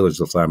Western like Killers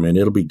of the Flower Moon.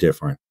 It'll be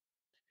different.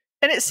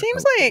 And it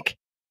seems like,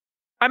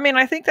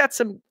 I think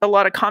that's a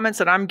lot of comments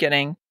that I'm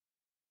getting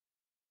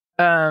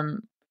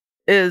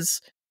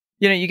is,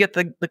 you get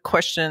the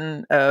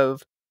question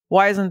of,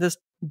 why isn't this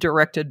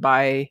directed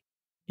by,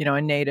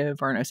 a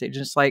native or an Osage?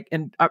 It's like,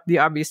 and the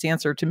obvious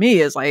answer to me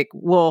is like,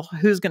 well,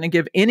 who's going to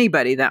give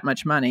anybody that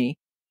much money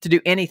to do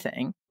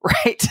anything,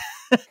 right?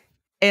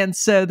 And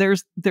so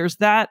there's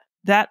that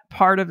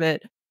part of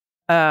it,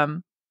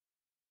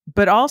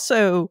 but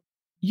also,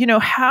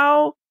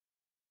 how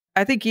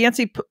I think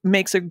Yancey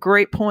makes a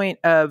great point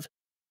of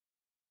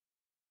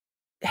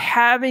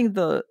having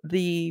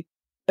the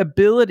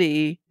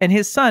ability, and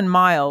his son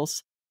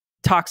Miles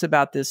talks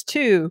about this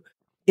too,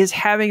 is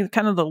having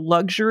kind of the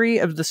luxury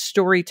of the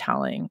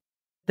storytelling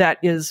that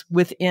is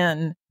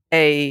within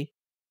a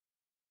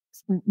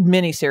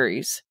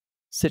miniseries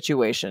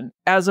situation,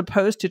 as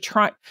opposed to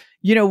trying,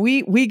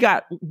 we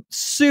got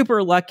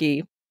super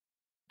lucky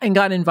and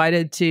got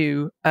invited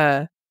to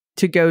go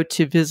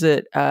to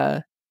visit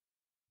Martin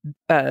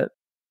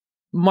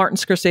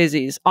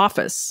Scorsese's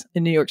office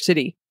in New York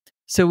City.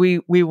 So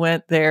we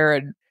went there,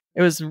 and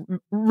it was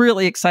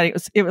really exciting.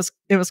 It was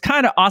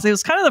kind of awesome. It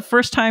was kind of the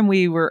first time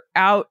we were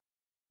out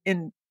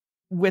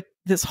with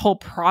this whole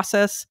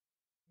process.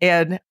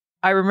 And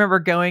I remember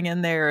going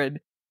in there,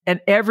 and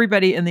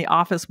everybody in the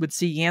office would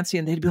see Yancey,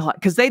 and they'd be like,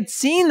 because they'd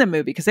seen the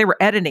movie because they were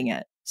editing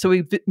it.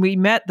 So we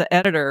met the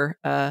editor,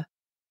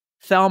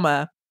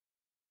 Thelma,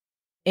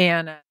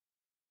 and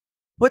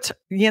what's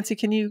Yancey?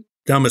 Can you?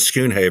 Thelma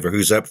Schoonmaker,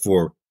 who's up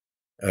for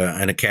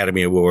an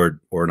Academy Award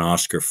or an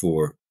Oscar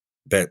for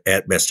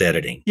best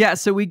editing. Yeah.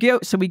 So we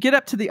get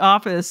up to the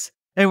office,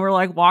 and we're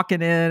like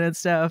walking in and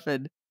stuff,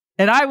 and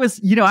I was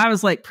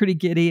like pretty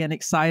giddy and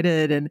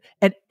excited, and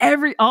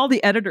all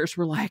the editors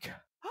were like,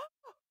 oh,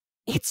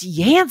 it's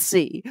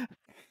Yancey.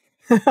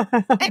 And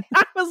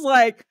I was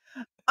like,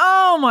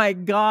 oh my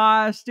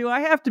gosh, do I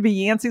have to be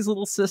Yancey's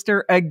little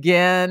sister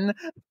again?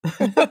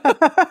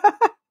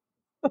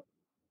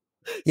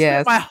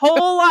 Yes. Spent my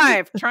whole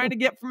life trying to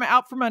get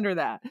out from under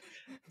that.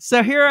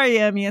 So here I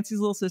am, Yancey's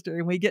little sister,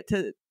 and we get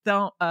to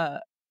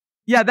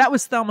that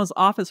was Thelma's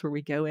office where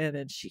we go in,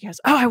 and she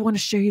goes, oh, I want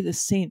to show you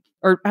this scene.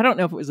 Or I don't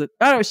know if it was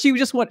she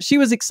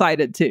was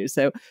excited too.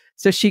 So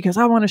she goes,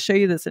 I want to show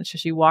you this. And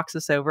she walks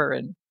us over,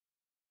 and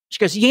she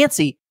goes,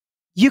 Yancey,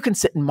 you can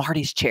sit in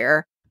Marty's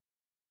chair.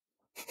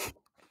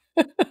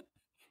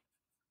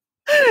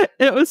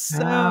 It was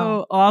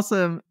so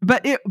awesome.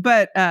 But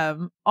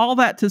all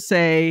that to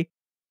say,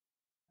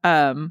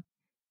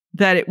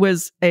 that it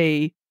was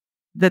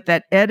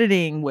that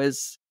editing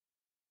was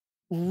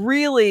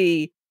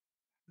really,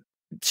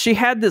 she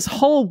had this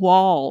whole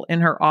wall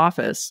in her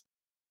office,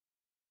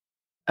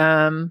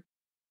 with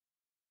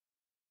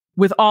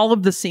all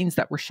of the scenes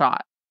that were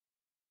shot.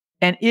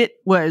 And it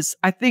was,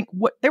 I think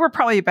they were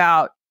probably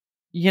about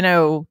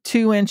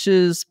 2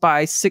 inches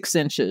by 6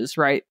 inches,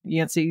 right?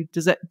 Yancey,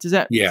 does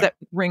that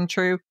ring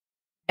true?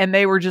 And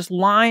they were just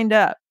lined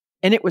up,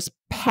 and it was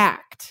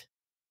packed.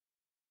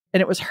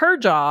 And it was her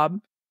job.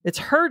 It's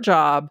her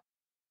job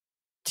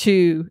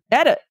to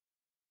edit,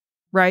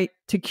 right?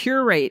 To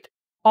curate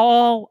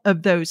all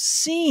of those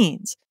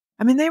scenes.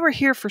 I mean, they were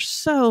here for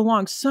so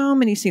long, so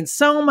many scenes,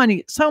 so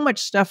much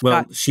stuff.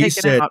 Well, got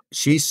taken out.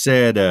 She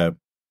said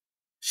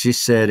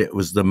it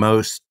was the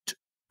most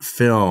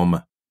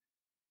filming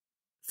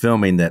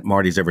that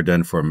Marty's ever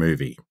done for a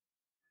movie.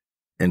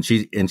 And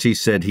she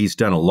said he's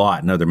done a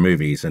lot in other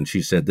movies, and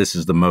she said this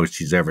is the most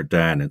she's ever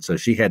done, and so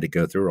she had to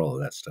go through all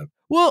of that stuff.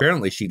 Well,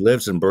 apparently she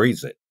lives and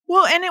breathes it.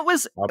 Well, and it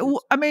was,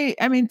 obviously.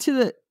 I mean,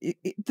 to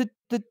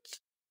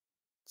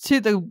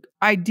the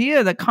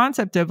idea, the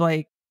concept of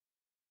like,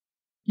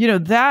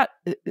 that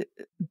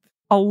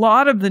a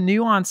lot of the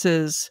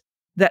nuances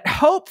that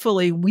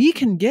hopefully we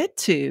can get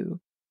to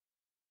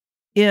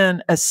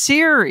in a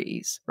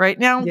series right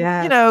now.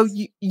 Yes.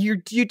 You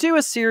do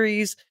a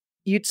series,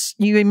 you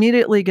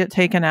immediately get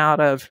taken out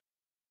of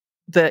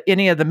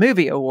any of the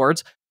movie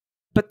awards,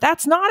 but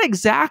that's not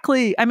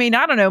exactly, I mean,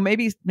 I don't know,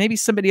 maybe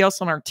somebody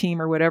else on our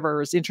team or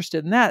whatever is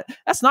interested in that.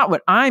 That's not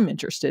what I'm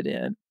interested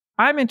in.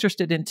 I'm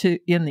interested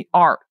in the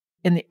art,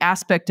 in the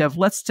aspect of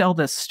let's tell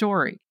this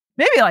story.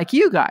 Maybe like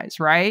you guys,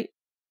 right?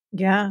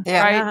 Yeah. Right.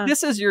 Yeah.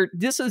 This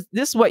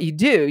is what you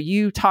do.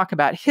 You talk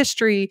about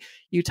history.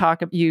 You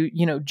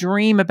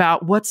dream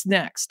about what's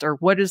next or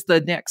what is the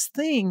next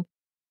thing.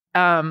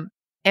 And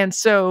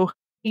so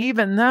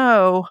even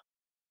though,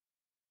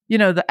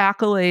 the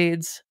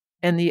accolades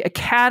and the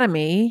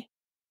Academy,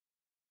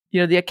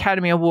 the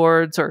Academy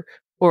Awards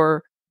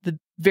or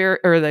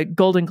the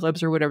Golden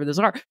Globes or whatever those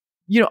are,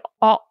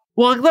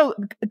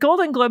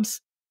 Golden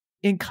Globes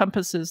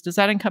does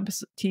that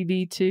encompass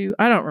TV too?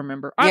 I don't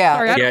remember. I'm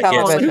sorry.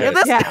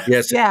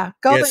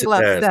 Golden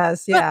Globes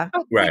does. Yeah.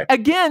 Right.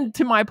 Again,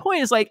 to my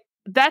point is like,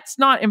 that's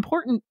not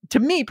important to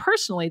me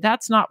personally.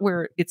 That's not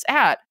where it's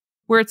at.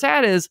 Where it's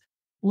at is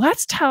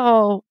let's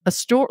tell a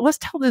story. Let's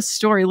tell this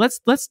story.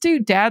 Let's do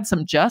Dad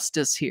some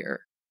justice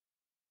here.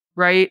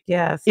 Right.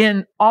 Yes.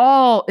 In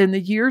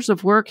the years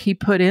of work he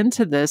put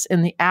into this,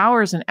 in the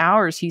hours and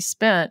hours he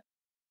spent,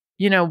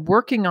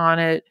 working on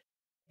it,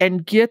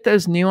 and get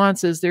those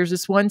nuances. There's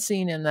this one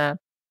scene in the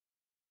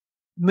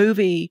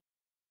movie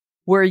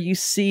where you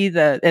see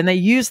and they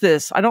use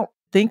this. I don't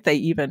think they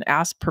even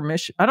asked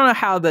permission. I don't know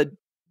how the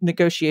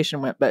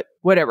negotiation went, but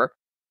whatever.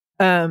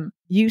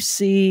 You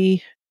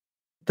see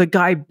the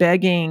guy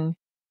begging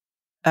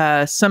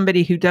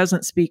somebody who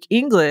doesn't speak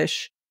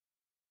English,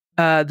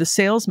 the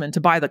salesman,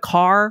 to buy the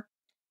car.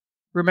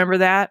 Remember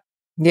that?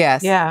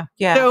 Yes. Yeah.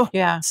 Yeah. So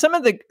yeah.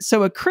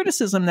 So a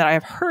criticism that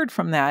I've heard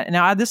from that, and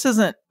now this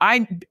isn't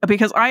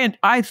because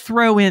I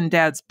throw in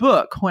Dad's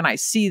book when I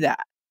see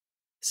that.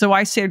 So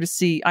I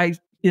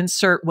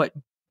insert what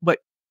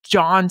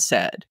John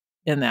said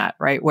in that,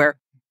 right?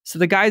 So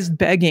the guy's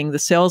the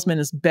salesman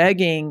is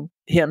begging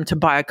him to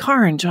buy a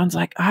car, and John's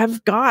like,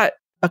 I've got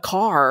a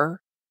car.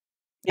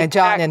 And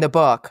John in the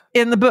book.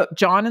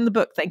 John in the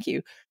book. Thank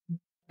you.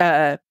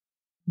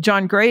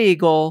 John Grey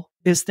Eagle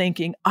is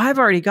thinking, I've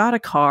already got a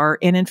car.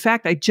 And in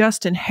fact, I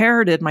just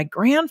inherited my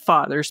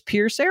grandfather's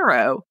Pierce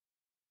Arrow.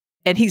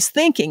 And he's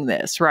thinking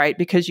this, right?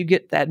 Because you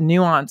get that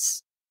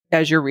nuance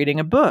as you're reading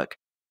a book.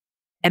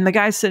 And the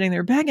guy's sitting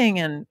there begging,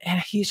 and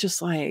he's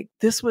just like,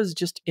 this was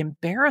just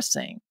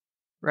embarrassing,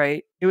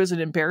 right? It was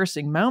an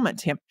embarrassing moment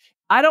to him.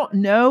 I don't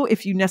know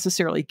if you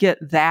necessarily get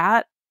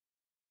that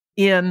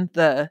in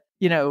the,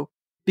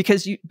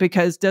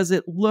 because does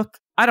it look,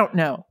 I don't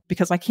know,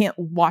 because I can't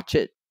watch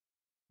it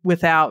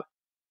without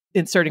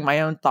inserting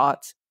my own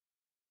thoughts.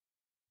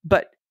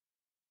 But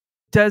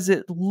does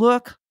it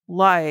look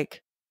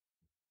like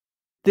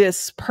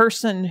this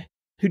person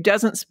who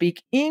doesn't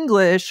speak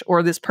English,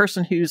 or this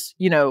person who's,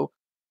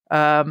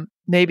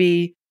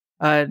 maybe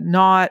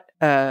not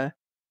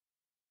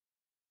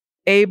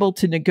able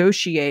to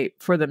negotiate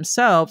for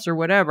themselves or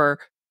whatever,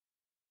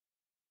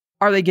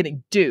 are they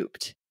getting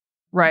duped?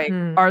 Right?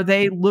 Mm-hmm. Are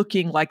they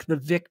looking like the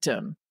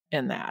victim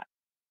in that?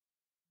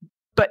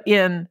 But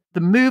in the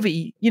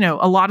movie,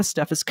 a lot of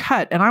stuff is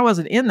cut, and I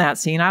wasn't in that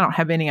scene. I don't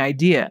have any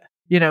idea.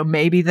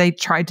 Maybe they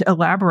tried to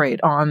elaborate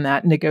on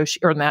that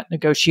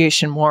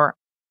negotiation more.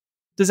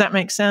 Does that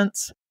make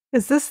sense?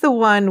 Is this the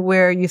one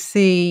where you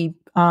see,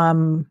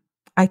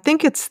 I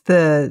think it's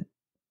the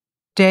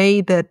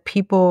day that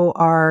people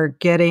are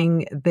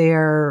getting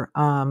their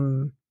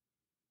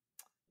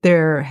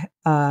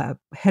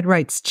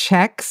headwrights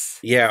checks?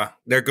 Yeah,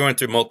 they're going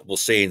through multiple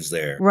scenes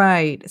there.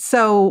 Right.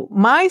 So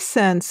my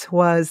sense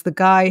was the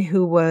guy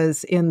who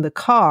was in the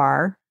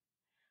car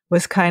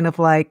was kind of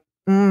like,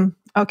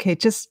 okay,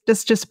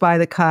 just buy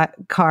the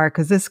car,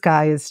 because this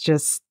guy is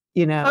just,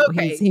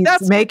 okay,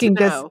 he's making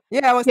this.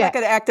 Yeah, it was like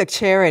an act of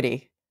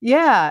charity.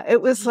 Yeah,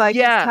 it was like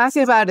he's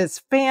talking about his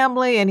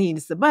family and he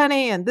needs the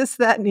money and this,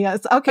 that, and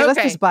okay,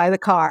 let's just buy the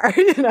car.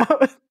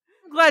 I'm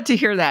glad to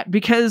hear that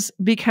because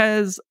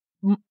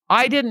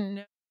I didn't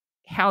know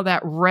how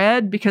that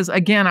read, because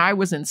again, I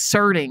was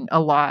inserting a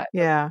lot.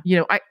 Yeah.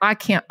 I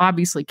can't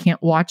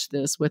watch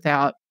this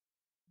without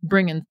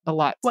bringing a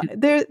lot.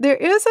 There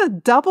is a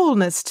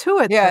doubleness to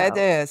it. Yeah, though.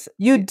 it is.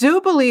 You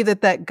do believe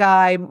that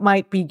guy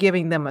might be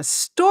giving them a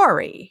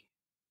story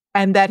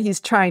and that he's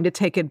trying to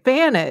take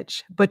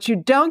advantage, but you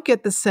don't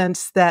get the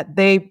sense that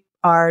they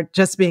are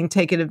just being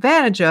taken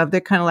advantage of.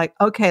 They're kind of like,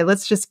 okay,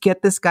 let's just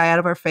get this guy out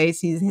of our face.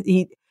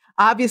 He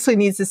obviously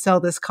needs to sell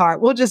this car.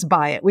 We'll just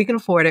buy it. We can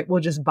afford it.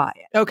 We'll just buy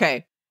it.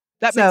 Okay.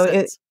 That makes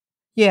sense.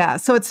 Yeah.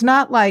 So it's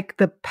not like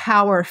the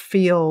power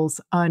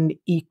feels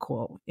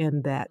unequal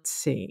in that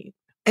scene.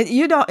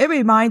 It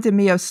reminded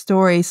me of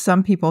stories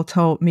some people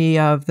told me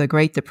of the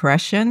Great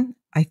Depression,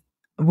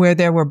 where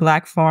there were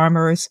Black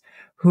farmers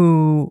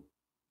who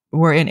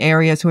were in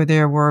areas where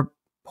there were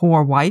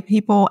poor white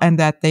people, and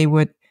that they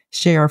would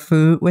share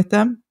food with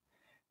them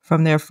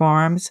from their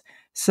farms.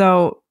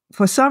 So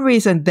for some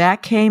reason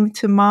that came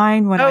to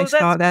mind when I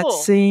saw that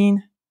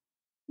scene.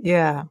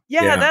 Yeah.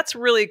 Yeah, that's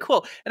really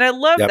cool. And I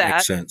love that. That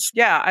makes sense.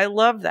 Yeah, I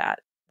love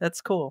that.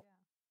 That's cool.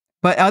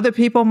 But other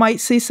people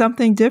might see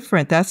something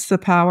different. That's the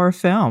power of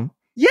film.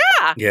 Yeah.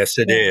 Yes,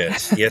 it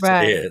is. Yes,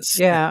 right. it is.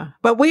 Yeah.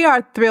 But we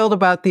are thrilled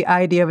about the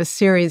idea of a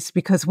series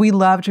because we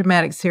love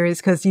dramatic series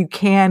because you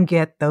can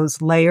get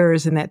those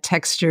layers and that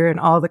texture and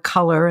all the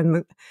color,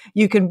 and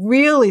you can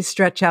really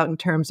stretch out in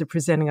terms of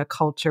presenting a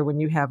culture when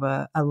you have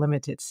a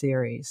limited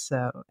series.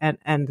 So, and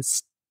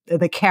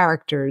the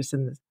characters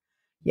and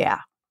yeah.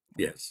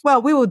 Yes.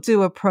 Well, we will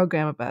do a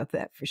program about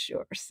that for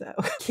sure. So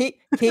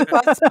keep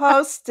us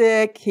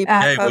posted.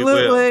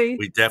 Absolutely.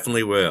 We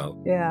definitely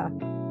will. Yeah.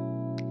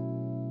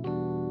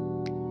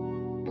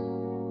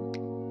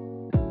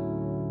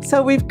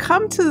 So we've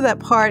come to that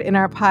part in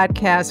our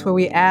podcast where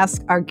we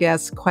ask our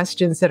guests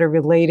questions that are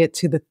related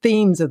to the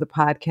themes of the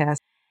podcast.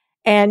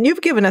 And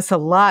you've given us a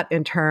lot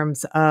in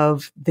terms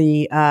of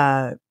the,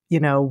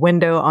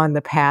 window on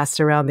the past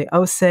around the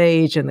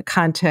Osage and the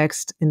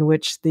context in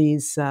which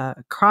these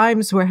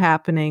crimes were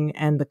happening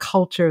and the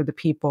culture of the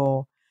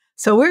people.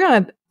 So we're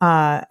going to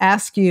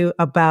ask you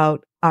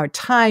about our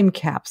time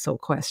capsule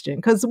question,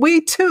 because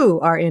we too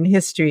are in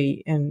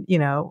history and,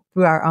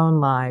 through our own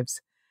lives.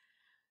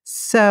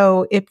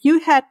 So if you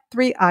had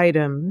 3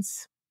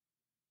 items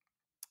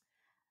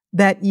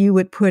that you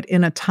would put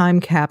in a time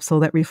capsule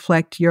that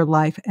reflect your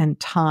life and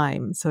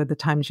time, so the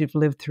times you've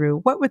lived through,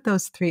 what would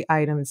those 3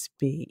 items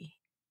be?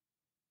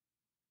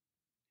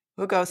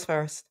 Who goes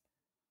first?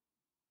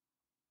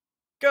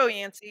 Go,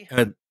 Yancey.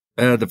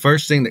 The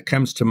first thing that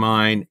comes to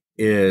mind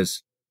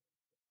is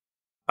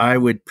I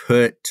would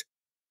put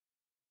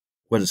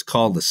what is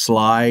called the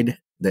slide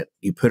that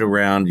you put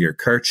around your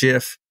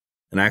kerchief.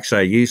 And actually,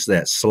 I used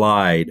that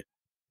slide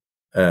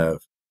in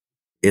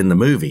the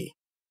movie.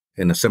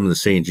 In some of the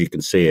scenes, you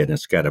can see it. And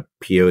it's got a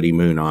peyote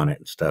moon on it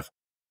and stuff.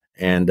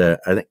 And I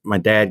think my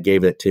dad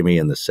gave it to me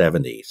in the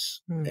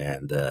 70s.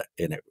 And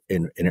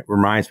it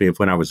reminds me of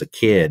when I was a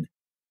kid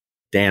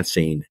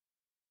dancing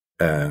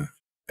at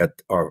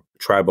our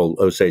tribal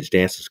Osage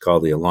dances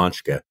called the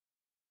Alanshka.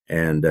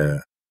 And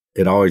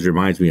it always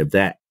reminds me of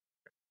that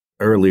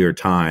earlier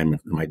time.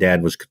 My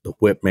dad was the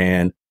whip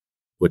man,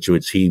 which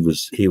was he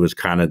was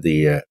kind of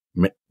the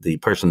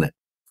person that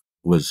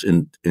was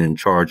in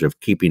charge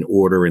of keeping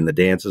order in the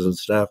dances and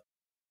stuff.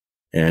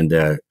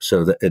 And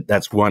so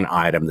that's one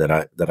item that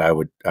I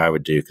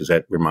would do, because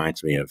that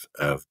reminds me of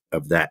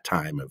that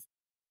time of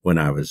when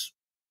I was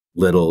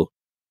little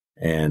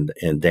and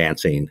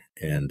dancing,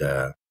 and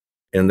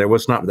there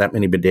was not that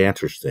many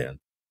dancers then,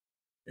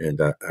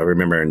 and I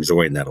remember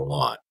enjoying that a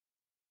lot.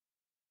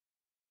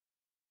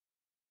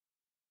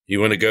 You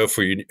want to go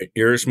for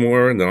yours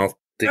more, and then I'll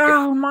think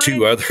of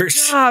 2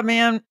 others. Yeah,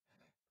 man,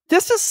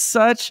 this is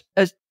such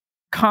a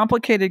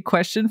complicated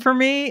question for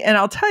me, and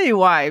I'll tell you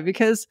why.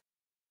 Because,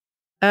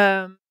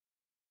 kind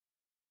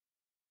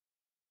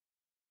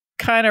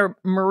of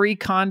Marie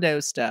Kondo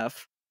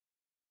stuff.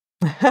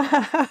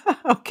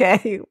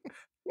 Okay.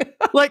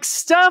 Like,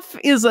 stuff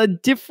has a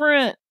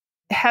different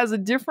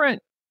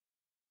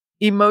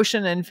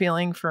emotion and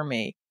feeling for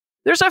me.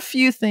 There's a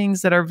few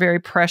things that are very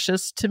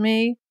precious to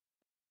me,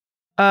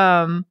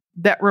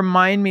 that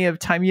remind me of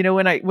time.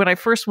 When I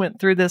first went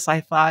through this,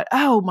 I thought,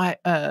 oh,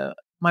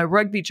 my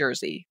rugby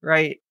jersey,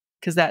 right?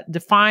 Because that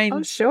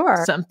defines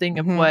something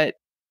of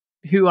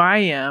who I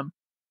am.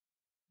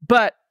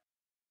 But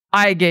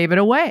I gave it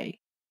away,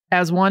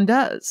 as one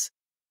does,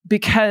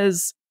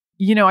 because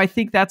I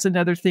think that's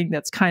another thing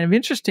that's kind of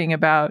interesting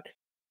about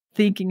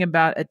thinking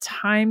about a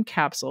time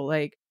capsule.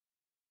 Like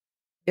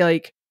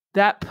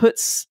that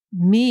puts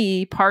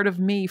part of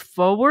me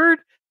forward,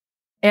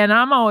 and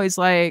I'm always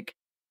like,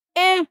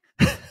 what's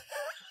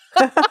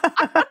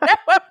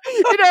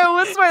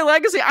my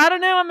legacy? I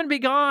don't know. I'm going to be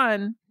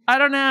gone. I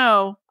don't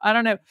know.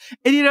 And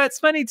it's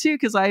funny too,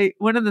 because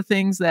one of the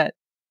things that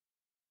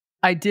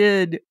I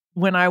did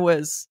when I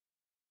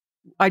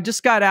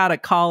just got out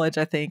of college,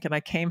 I think, and I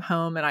came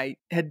home and I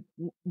had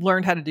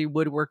learned how to do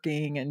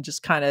woodworking and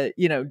just kind of,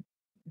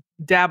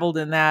 dabbled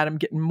in that. I'm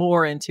getting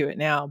more into it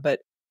now,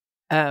 but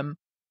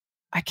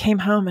I came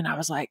home and I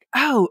was like,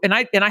 oh, and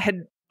I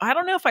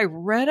don't know if I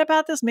read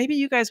about this. Maybe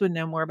you guys would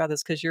know more about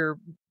this because you're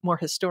more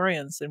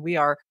historians than we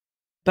are.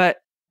 But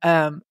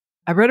I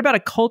read about a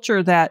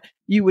culture that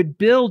you would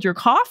build your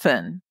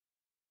coffin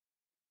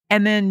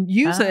and then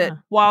use it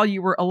while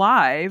you were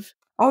alive.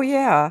 Oh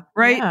yeah.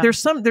 Right. Yeah.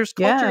 There's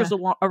cultures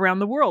around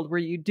the world where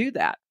you do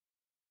that.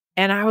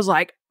 And I was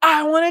like,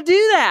 I want to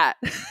do that.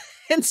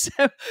 And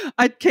so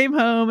I came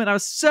home and I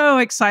was so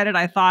excited.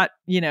 I thought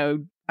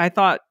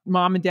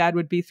mom and dad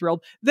would be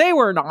thrilled. They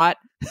were not.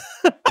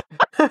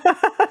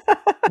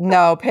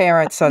 No,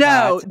 parents are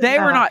not. No, they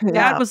were not.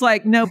 Dad was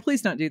like, no,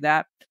 please don't do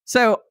that.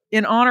 So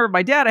in honor of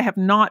my dad, I have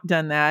not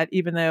done that,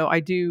 even though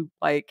I do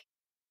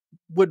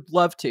would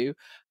love to.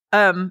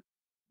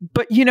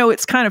 But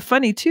it's kind of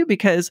funny too,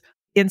 because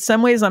in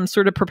some ways I'm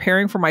sort of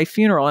preparing for my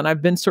funeral, and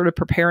I've been sort of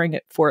preparing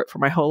for it for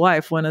my whole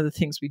life. One of the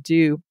things we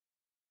do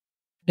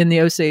in the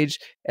Osage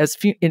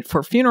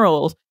for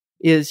funerals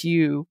is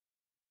you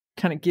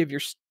kind of give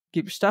your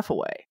stuff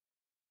away.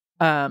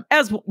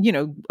 As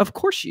of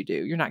course you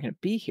do. You're not going to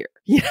be here,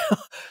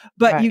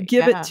 but you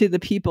give it to the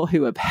people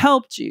who have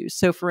helped you.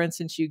 So for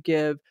instance, you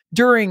give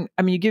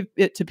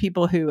it to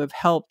people who have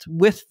helped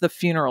with the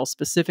funeral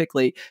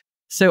specifically.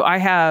 So I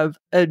have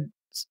a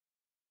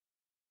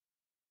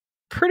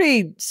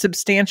pretty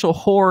substantial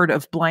hoard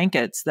of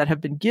blankets that have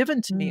been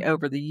given to me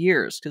over the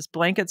years, because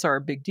blankets are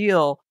a big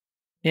deal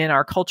in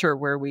our culture,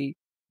 where we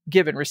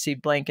give and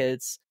receive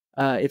blankets.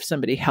 If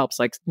somebody helps,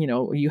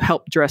 you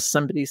help dress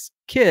somebody's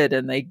kid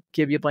and they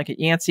give you a blanket.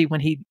 Yancey, when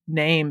he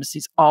names,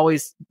 he's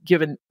always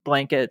given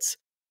blankets,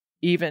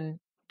 even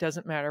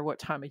doesn't matter what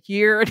time of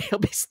year, and he'll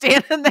be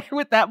standing there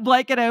with that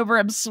blanket over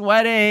him,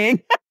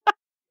 sweating,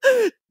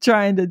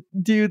 trying to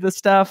do the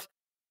stuff.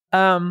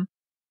 And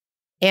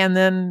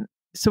then,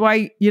 so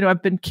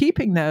I've been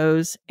keeping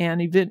those,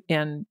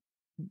 and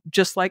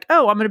just like,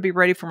 oh, I'm going to be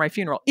ready for my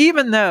funeral,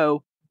 even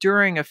though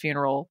during a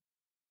funeral,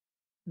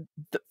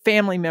 the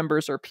family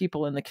members or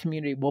people in the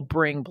community will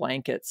bring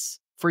blankets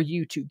for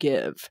you to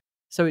give.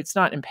 So it's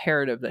not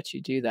imperative that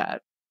you do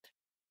that.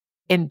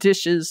 And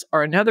dishes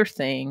are another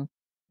thing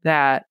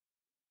that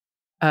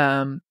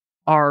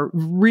are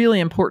really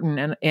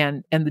important.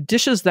 And the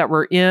dishes that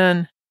were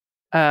in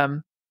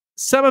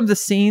some of the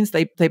scenes,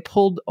 they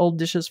pulled old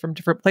dishes from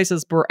different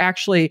places, but were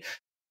actually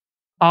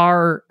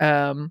our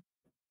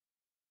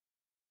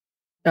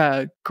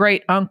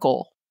great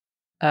uncle,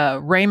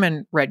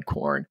 Raymond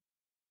RedCorn.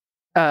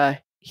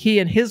 He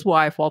and his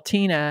wife,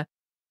 Waltina,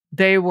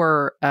 they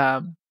were,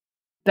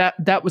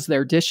 that was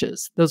their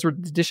dishes. Those were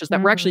the dishes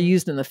that were actually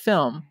used in the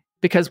film,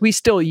 because we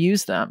still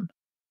use them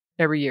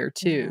every year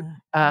too.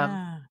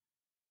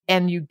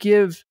 And you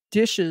give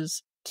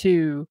dishes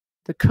to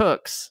the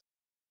cooks,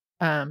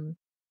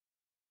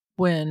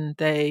 when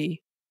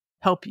they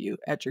help you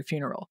at your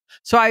funeral.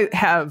 So I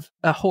have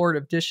a hoard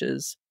of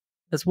dishes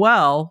as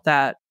well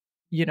that,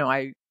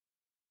 I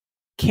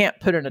can't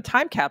put in a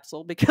time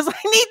capsule because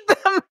I need them.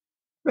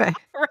 Right.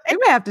 We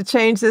may have to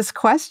change this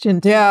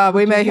question.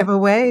 We may give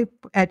away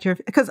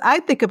because I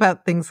think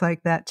about things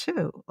like that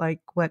too. Like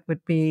what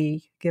would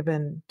be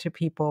given to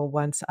people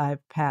once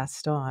I've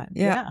passed on.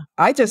 Yeah.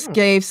 I just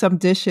gave some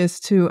dishes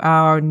to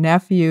our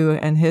nephew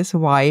and his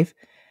wife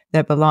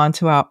that belonged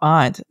to our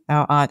aunt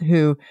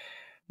who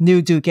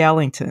knew Duke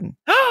Ellington.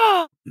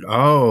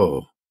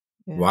 Oh,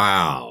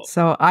 wow.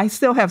 So I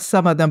still have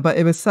some of them, but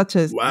it was such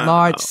a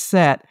large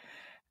set.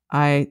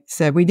 I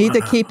said, we need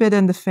to keep it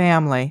in the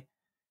family.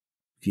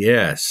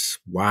 Yes.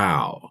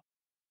 Wow.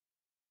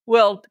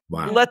 Well,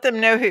 let them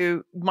know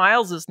who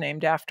Miles is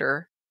named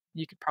after.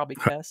 You could probably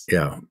guess.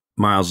 Yeah.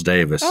 Miles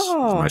Davis.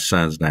 My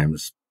son's name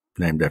is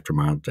named after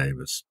Miles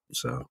Davis.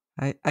 So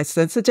I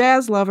sense a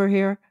jazz lover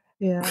here.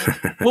 Yeah.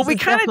 Well, we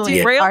kind of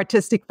derailed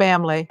artistic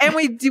family, and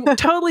we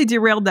totally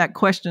derailed that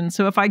question.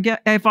 So if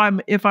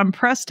I'm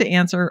pressed to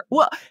answer,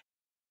 well,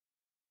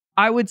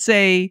 I would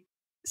say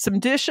some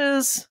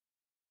dishes,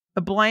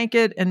 a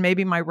blanket, and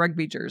maybe my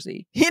rugby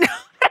jersey. If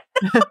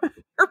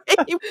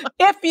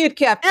you'd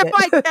kept it. If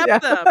I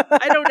kept them,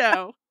 I don't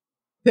know.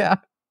 Yeah.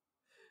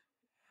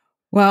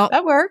 Well,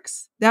 that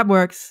works.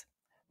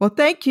 Well,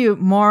 thank you,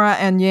 Moira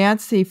and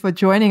Yancey, for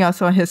joining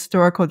us on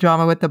Historical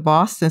Drama with the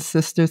Boston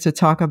Sisters to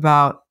talk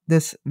about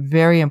this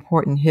very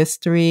important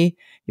history,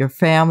 your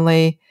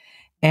family.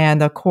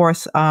 And of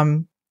course,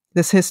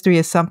 this history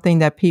is something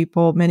that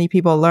many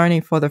people are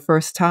learning for the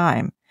first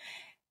time.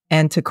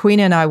 And to Queen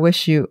and I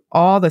wish you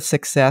all the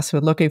success.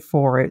 We're looking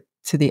forward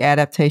to the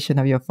adaptation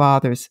of your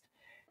father's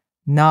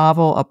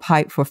novel, A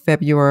Pipe for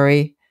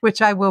February, which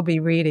I will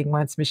be reading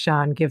once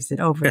Michonne gives it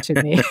over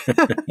to me.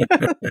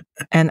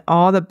 And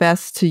all the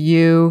best to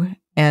you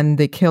and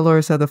the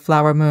Killers of the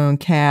Flower Moon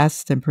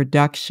cast and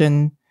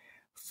production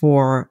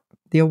for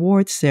the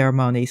awards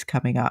ceremonies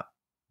coming up.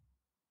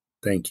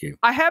 Thank you.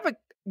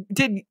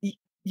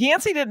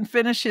 Yancey didn't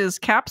finish his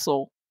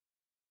capsule.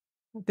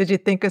 Did you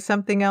think of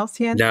something else,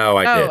 Yancey? No,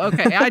 I did. Oh,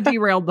 okay. I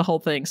derailed the whole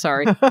thing.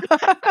 Sorry.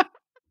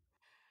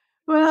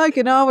 Well, you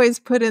can always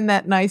put in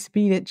that nice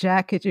beaded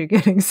jacket you're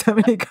getting so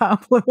many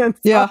compliments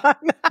on.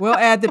 We'll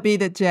add the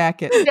beaded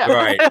jacket.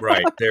 Yeah.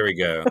 Right. There we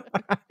go.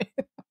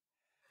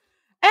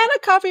 And a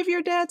copy of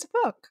your dad's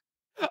book.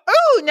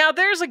 Oh, now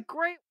there's a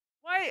great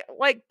white,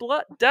 like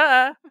blood,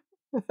 duh.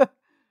 And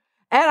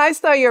I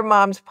saw your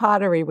mom's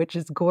pottery, which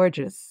is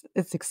gorgeous.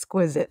 It's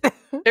exquisite.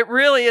 It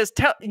really is.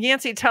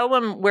 Yancey, tell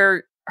them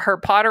where her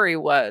pottery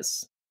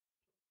was.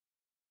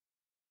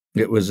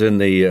 It was in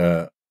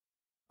the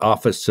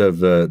office of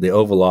the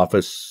Oval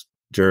Office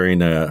during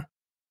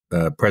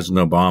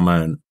President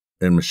Obama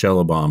and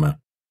Michelle Obama.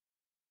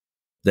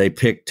 They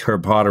picked her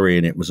pottery,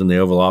 and it was in the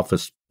Oval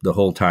Office the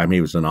whole time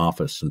he was in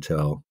office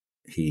until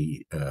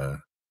he,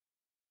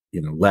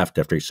 left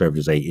after he served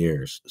his 8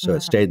 years. So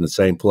it stayed in the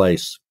same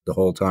place the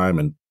whole time,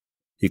 and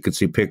you could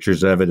see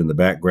pictures of it in the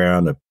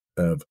background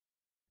of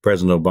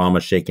President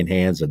Obama shaking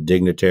hands of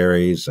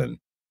dignitaries and,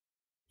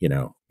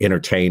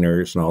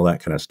 entertainers and all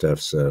that kind of stuff.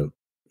 So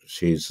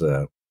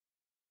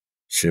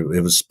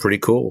it was pretty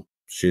cool.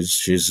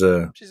 She's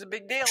a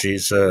big deal.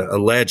 She's a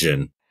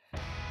legend.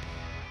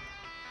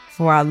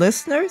 For our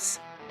listeners,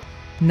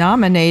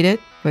 nominated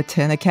for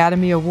 10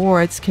 Academy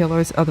Awards,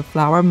 Killers of the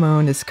Flower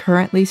Moon is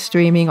currently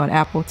streaming on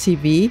Apple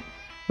TV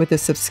with a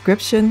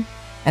subscription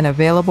and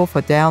available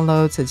for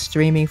downloads and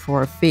streaming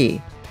for a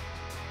fee.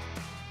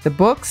 The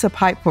books A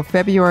Pipe for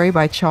February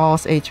by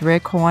Charles H.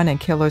 Redcorn and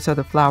Killers of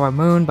the Flower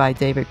Moon by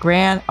David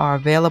Grann are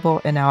available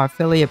in our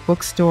affiliate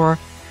bookstore.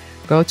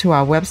 Go to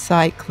our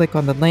website, click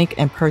on the link,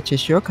 and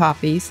purchase your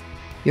copies.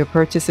 Your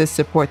purchases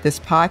support this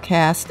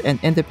podcast and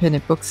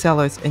independent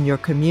booksellers in your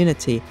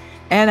community.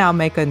 And I'll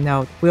make a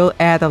note. We'll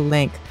add a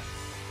link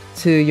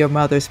to your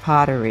mother's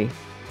pottery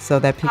so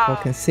that people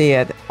can see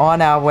it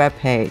on our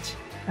webpage.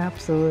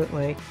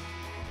 Absolutely.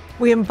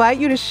 We invite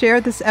you to share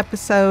this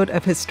episode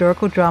of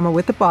Historical Drama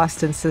with the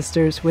Boston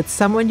Sisters with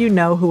someone you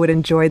know who would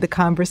enjoy the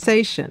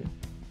conversation.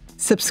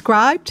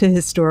 Subscribe to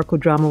Historical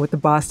Drama with the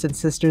Boston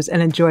Sisters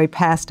and enjoy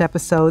past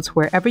episodes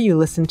wherever you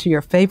listen to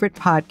your favorite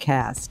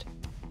podcast.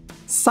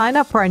 Sign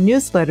up for our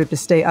newsletter to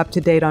stay up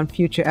to date on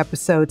future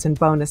episodes and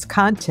bonus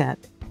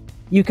content.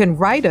 You can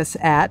write us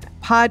at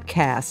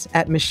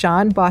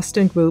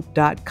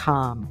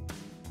podcast@michonnebostongroup.com.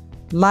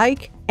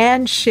 Like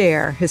and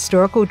share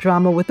Historical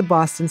Drama with the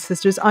Boston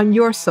Sisters on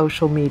your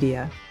social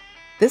media.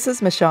 This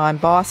is Michonne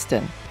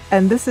Boston.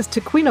 And this is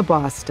Tequina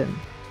Boston.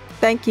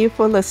 Thank you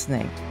for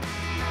listening.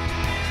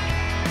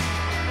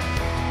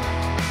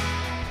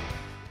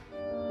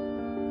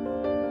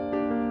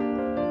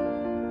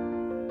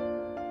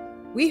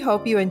 We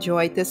hope you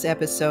enjoyed this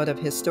episode of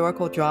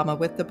Historical Drama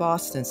with the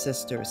Boston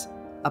Sisters,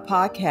 a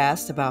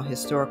podcast about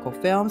historical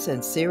films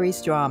and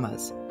series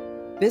dramas.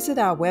 Visit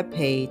our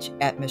webpage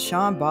at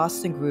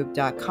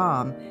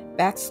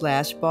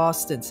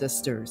michonnebostongroup.com/Boston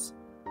Sisters.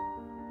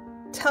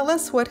 Tell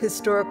us what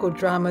historical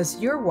dramas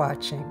you're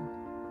watching.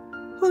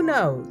 Who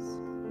knows?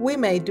 We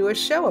may do a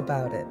show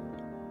about it.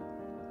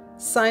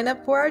 Sign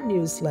up for our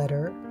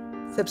newsletter,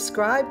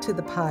 subscribe to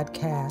the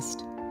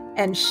podcast,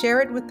 and share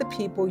it with the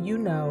people you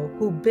know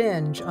who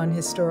binge on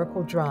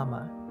historical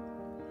drama.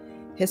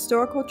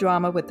 Historical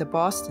Drama with the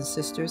Boston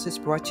Sisters is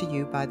brought to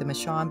you by the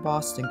Michonne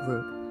Boston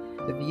Group.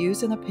 The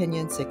views and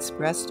opinions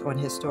expressed on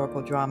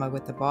Historical Drama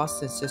with the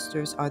Boston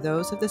Sisters are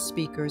those of the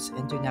speakers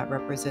and do not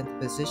represent the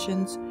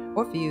positions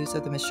or views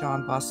of the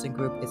Michonne Boston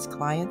Group, its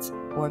clients,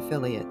 or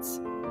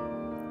affiliates.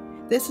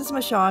 This is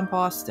Michonne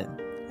Boston.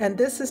 And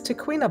this is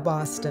Tequina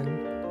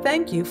Boston.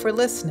 Thank you for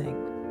listening.